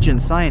Norwegian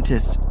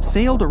scientists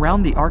sailed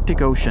around the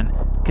Arctic Ocean,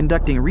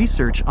 conducting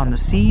research on the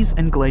seas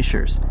and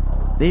glaciers.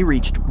 They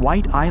reached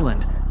White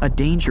Island, a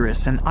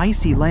dangerous and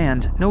icy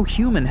land no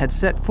human had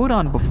set foot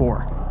on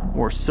before,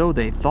 or so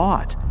they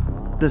thought.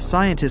 The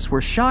scientists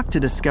were shocked to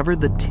discover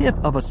the tip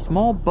of a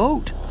small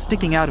boat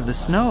sticking out of the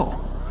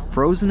snow.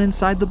 Frozen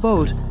inside the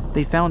boat,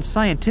 they found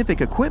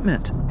scientific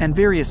equipment and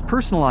various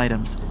personal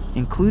items,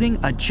 including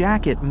a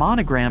jacket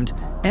monogrammed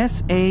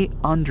S.A.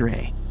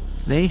 Andre.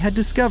 They had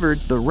discovered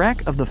the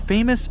wreck of the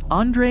famous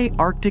Andre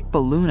Arctic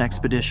balloon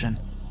expedition.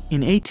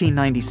 In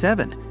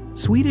 1897,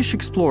 Swedish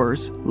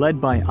explorers,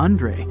 led by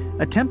Andre,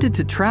 attempted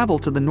to travel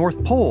to the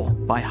North Pole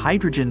by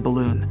hydrogen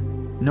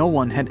balloon. No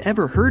one had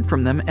ever heard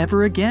from them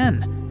ever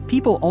again.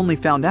 People only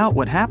found out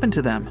what happened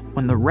to them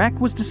when the wreck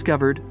was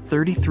discovered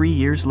 33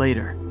 years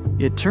later.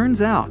 It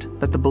turns out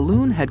that the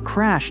balloon had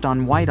crashed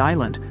on White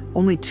Island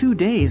only 2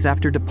 days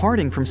after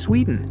departing from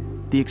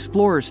Sweden. The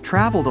explorers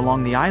traveled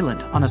along the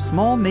island on a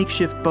small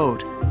makeshift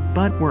boat,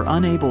 but were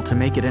unable to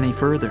make it any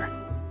further.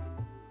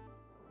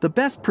 The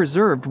best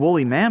preserved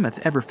woolly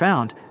mammoth ever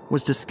found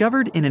was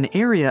discovered in an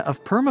area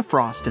of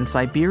permafrost in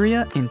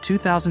Siberia in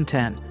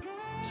 2010.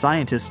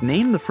 Scientists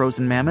named the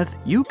frozen mammoth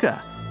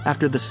Yucca,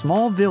 after the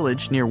small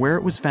village near where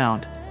it was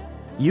found.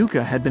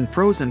 Yucca had been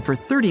frozen for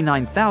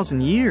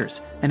 39,000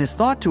 years and is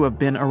thought to have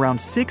been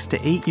around 6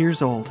 to 8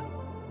 years old.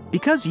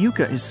 Because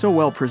Yucca is so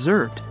well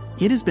preserved,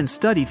 it has been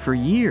studied for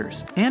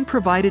years and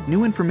provided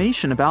new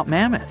information about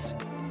mammoths.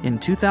 In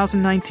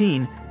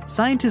 2019,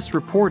 scientists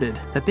reported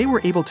that they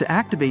were able to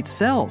activate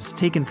cells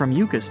taken from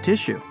Yucca's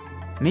tissue.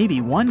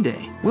 Maybe one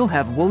day we'll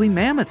have woolly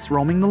mammoths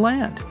roaming the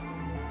land.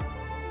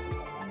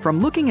 From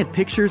looking at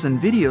pictures and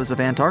videos of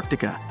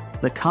Antarctica,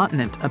 the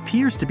continent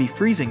appears to be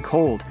freezing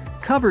cold,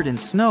 covered in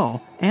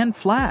snow, and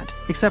flat,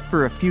 except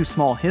for a few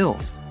small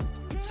hills.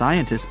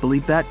 Scientists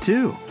believe that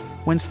too.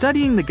 When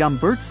studying the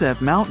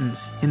Gomburtsev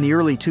Mountains in the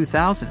early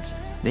 2000s,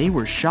 they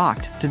were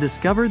shocked to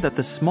discover that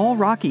the small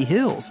rocky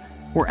hills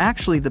were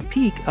actually the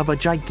peak of a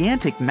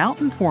gigantic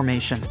mountain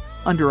formation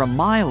under a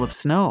mile of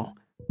snow.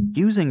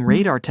 Using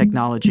radar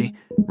technology,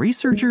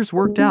 researchers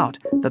worked out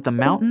that the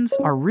mountains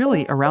are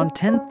really around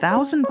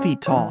 10,000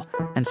 feet tall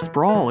and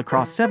sprawl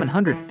across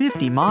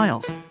 750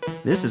 miles.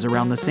 This is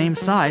around the same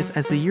size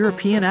as the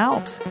European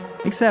Alps,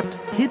 except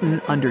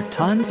hidden under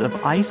tons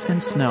of ice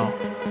and snow.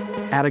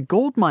 At a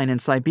gold mine in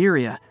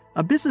Siberia,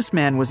 a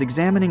businessman was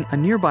examining a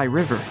nearby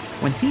river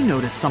when he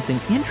noticed something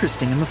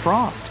interesting in the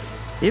frost.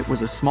 It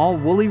was a small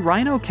woolly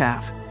rhino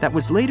calf that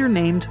was later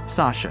named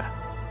Sasha.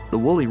 The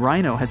woolly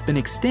rhino has been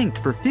extinct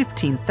for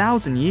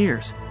 15,000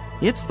 years.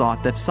 It's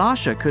thought that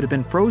Sasha could have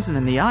been frozen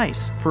in the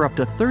ice for up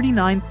to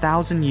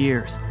 39,000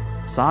 years.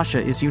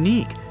 Sasha is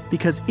unique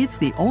because it's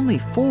the only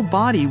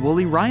full-body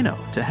woolly rhino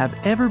to have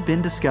ever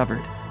been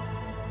discovered.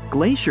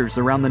 Glaciers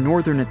around the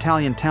northern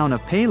Italian town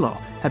of Pelo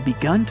have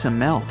begun to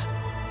melt.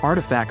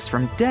 Artifacts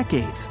from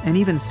decades and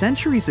even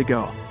centuries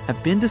ago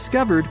have been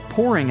discovered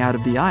pouring out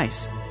of the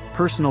ice.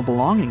 Personal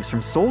belongings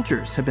from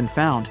soldiers have been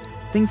found,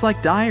 things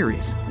like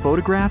diaries,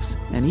 photographs,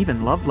 and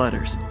even love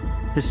letters.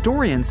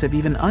 Historians have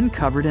even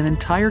uncovered an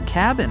entire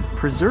cabin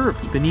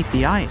preserved beneath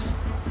the ice.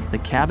 The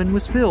cabin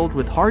was filled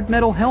with hard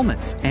metal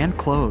helmets and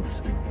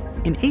clothes.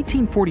 In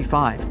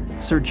 1845,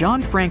 Sir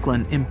John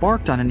Franklin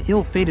embarked on an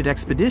ill-fated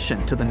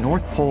expedition to the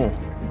North Pole.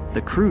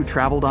 The crew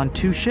traveled on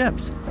 2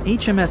 ships,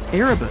 HMS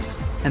Erebus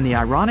and the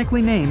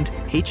ironically named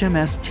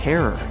HMS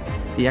Terror.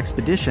 The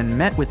expedition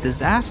met with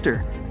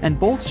disaster, and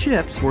both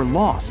ships were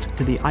lost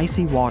to the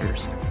icy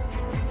waters.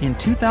 In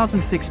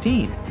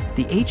 2016,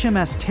 the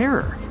HMS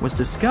Terror was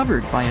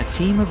discovered by a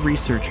team of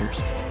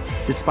researchers.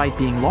 Despite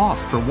being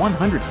lost for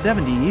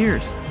 170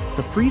 years,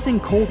 the freezing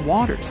cold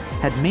waters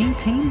had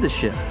maintained the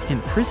ship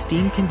in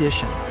pristine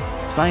condition.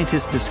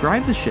 Scientists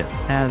described the ship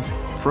as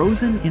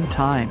frozen in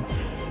time.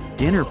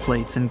 Dinner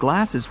plates and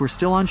glasses were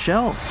still on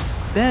shelves,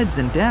 beds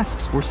and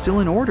desks were still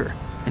in order,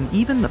 and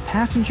even the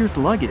passengers'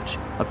 luggage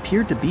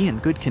appeared to be in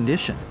good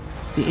condition.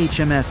 The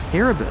HMS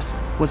Erebus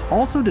was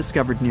also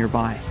discovered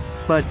nearby,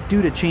 but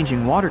due to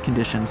changing water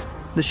conditions,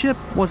 the ship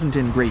wasn't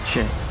in great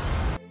shape.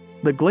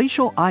 The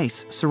glacial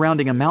ice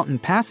surrounding a mountain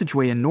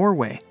passageway in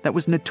Norway that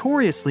was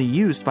notoriously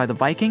used by the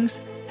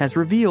Vikings has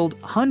revealed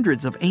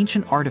hundreds of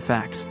ancient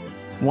artifacts.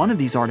 One of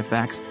these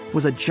artifacts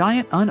was a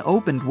giant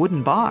unopened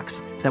wooden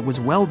box that was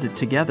welded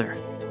together.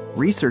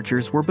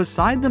 Researchers were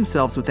beside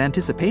themselves with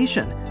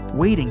anticipation,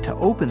 waiting to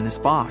open this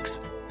box.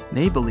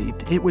 They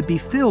believed it would be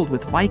filled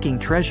with Viking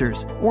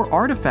treasures or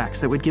artifacts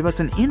that would give us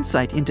an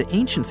insight into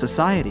ancient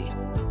society.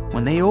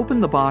 When they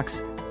opened the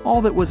box,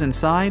 all that was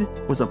inside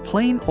was a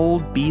plain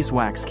old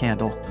beeswax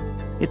candle.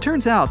 It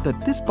turns out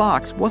that this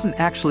box wasn't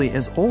actually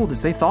as old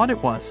as they thought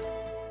it was.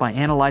 By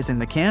analyzing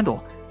the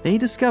candle, they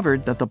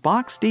discovered that the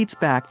box dates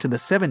back to the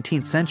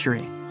 17th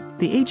century.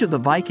 The age of the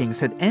Vikings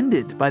had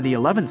ended by the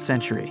 11th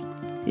century.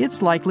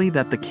 It's likely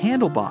that the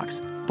candle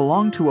box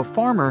belonged to a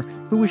farmer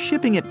who was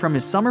shipping it from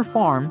his summer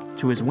farm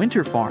to his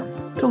winter farm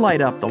to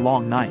light up the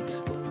long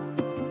nights.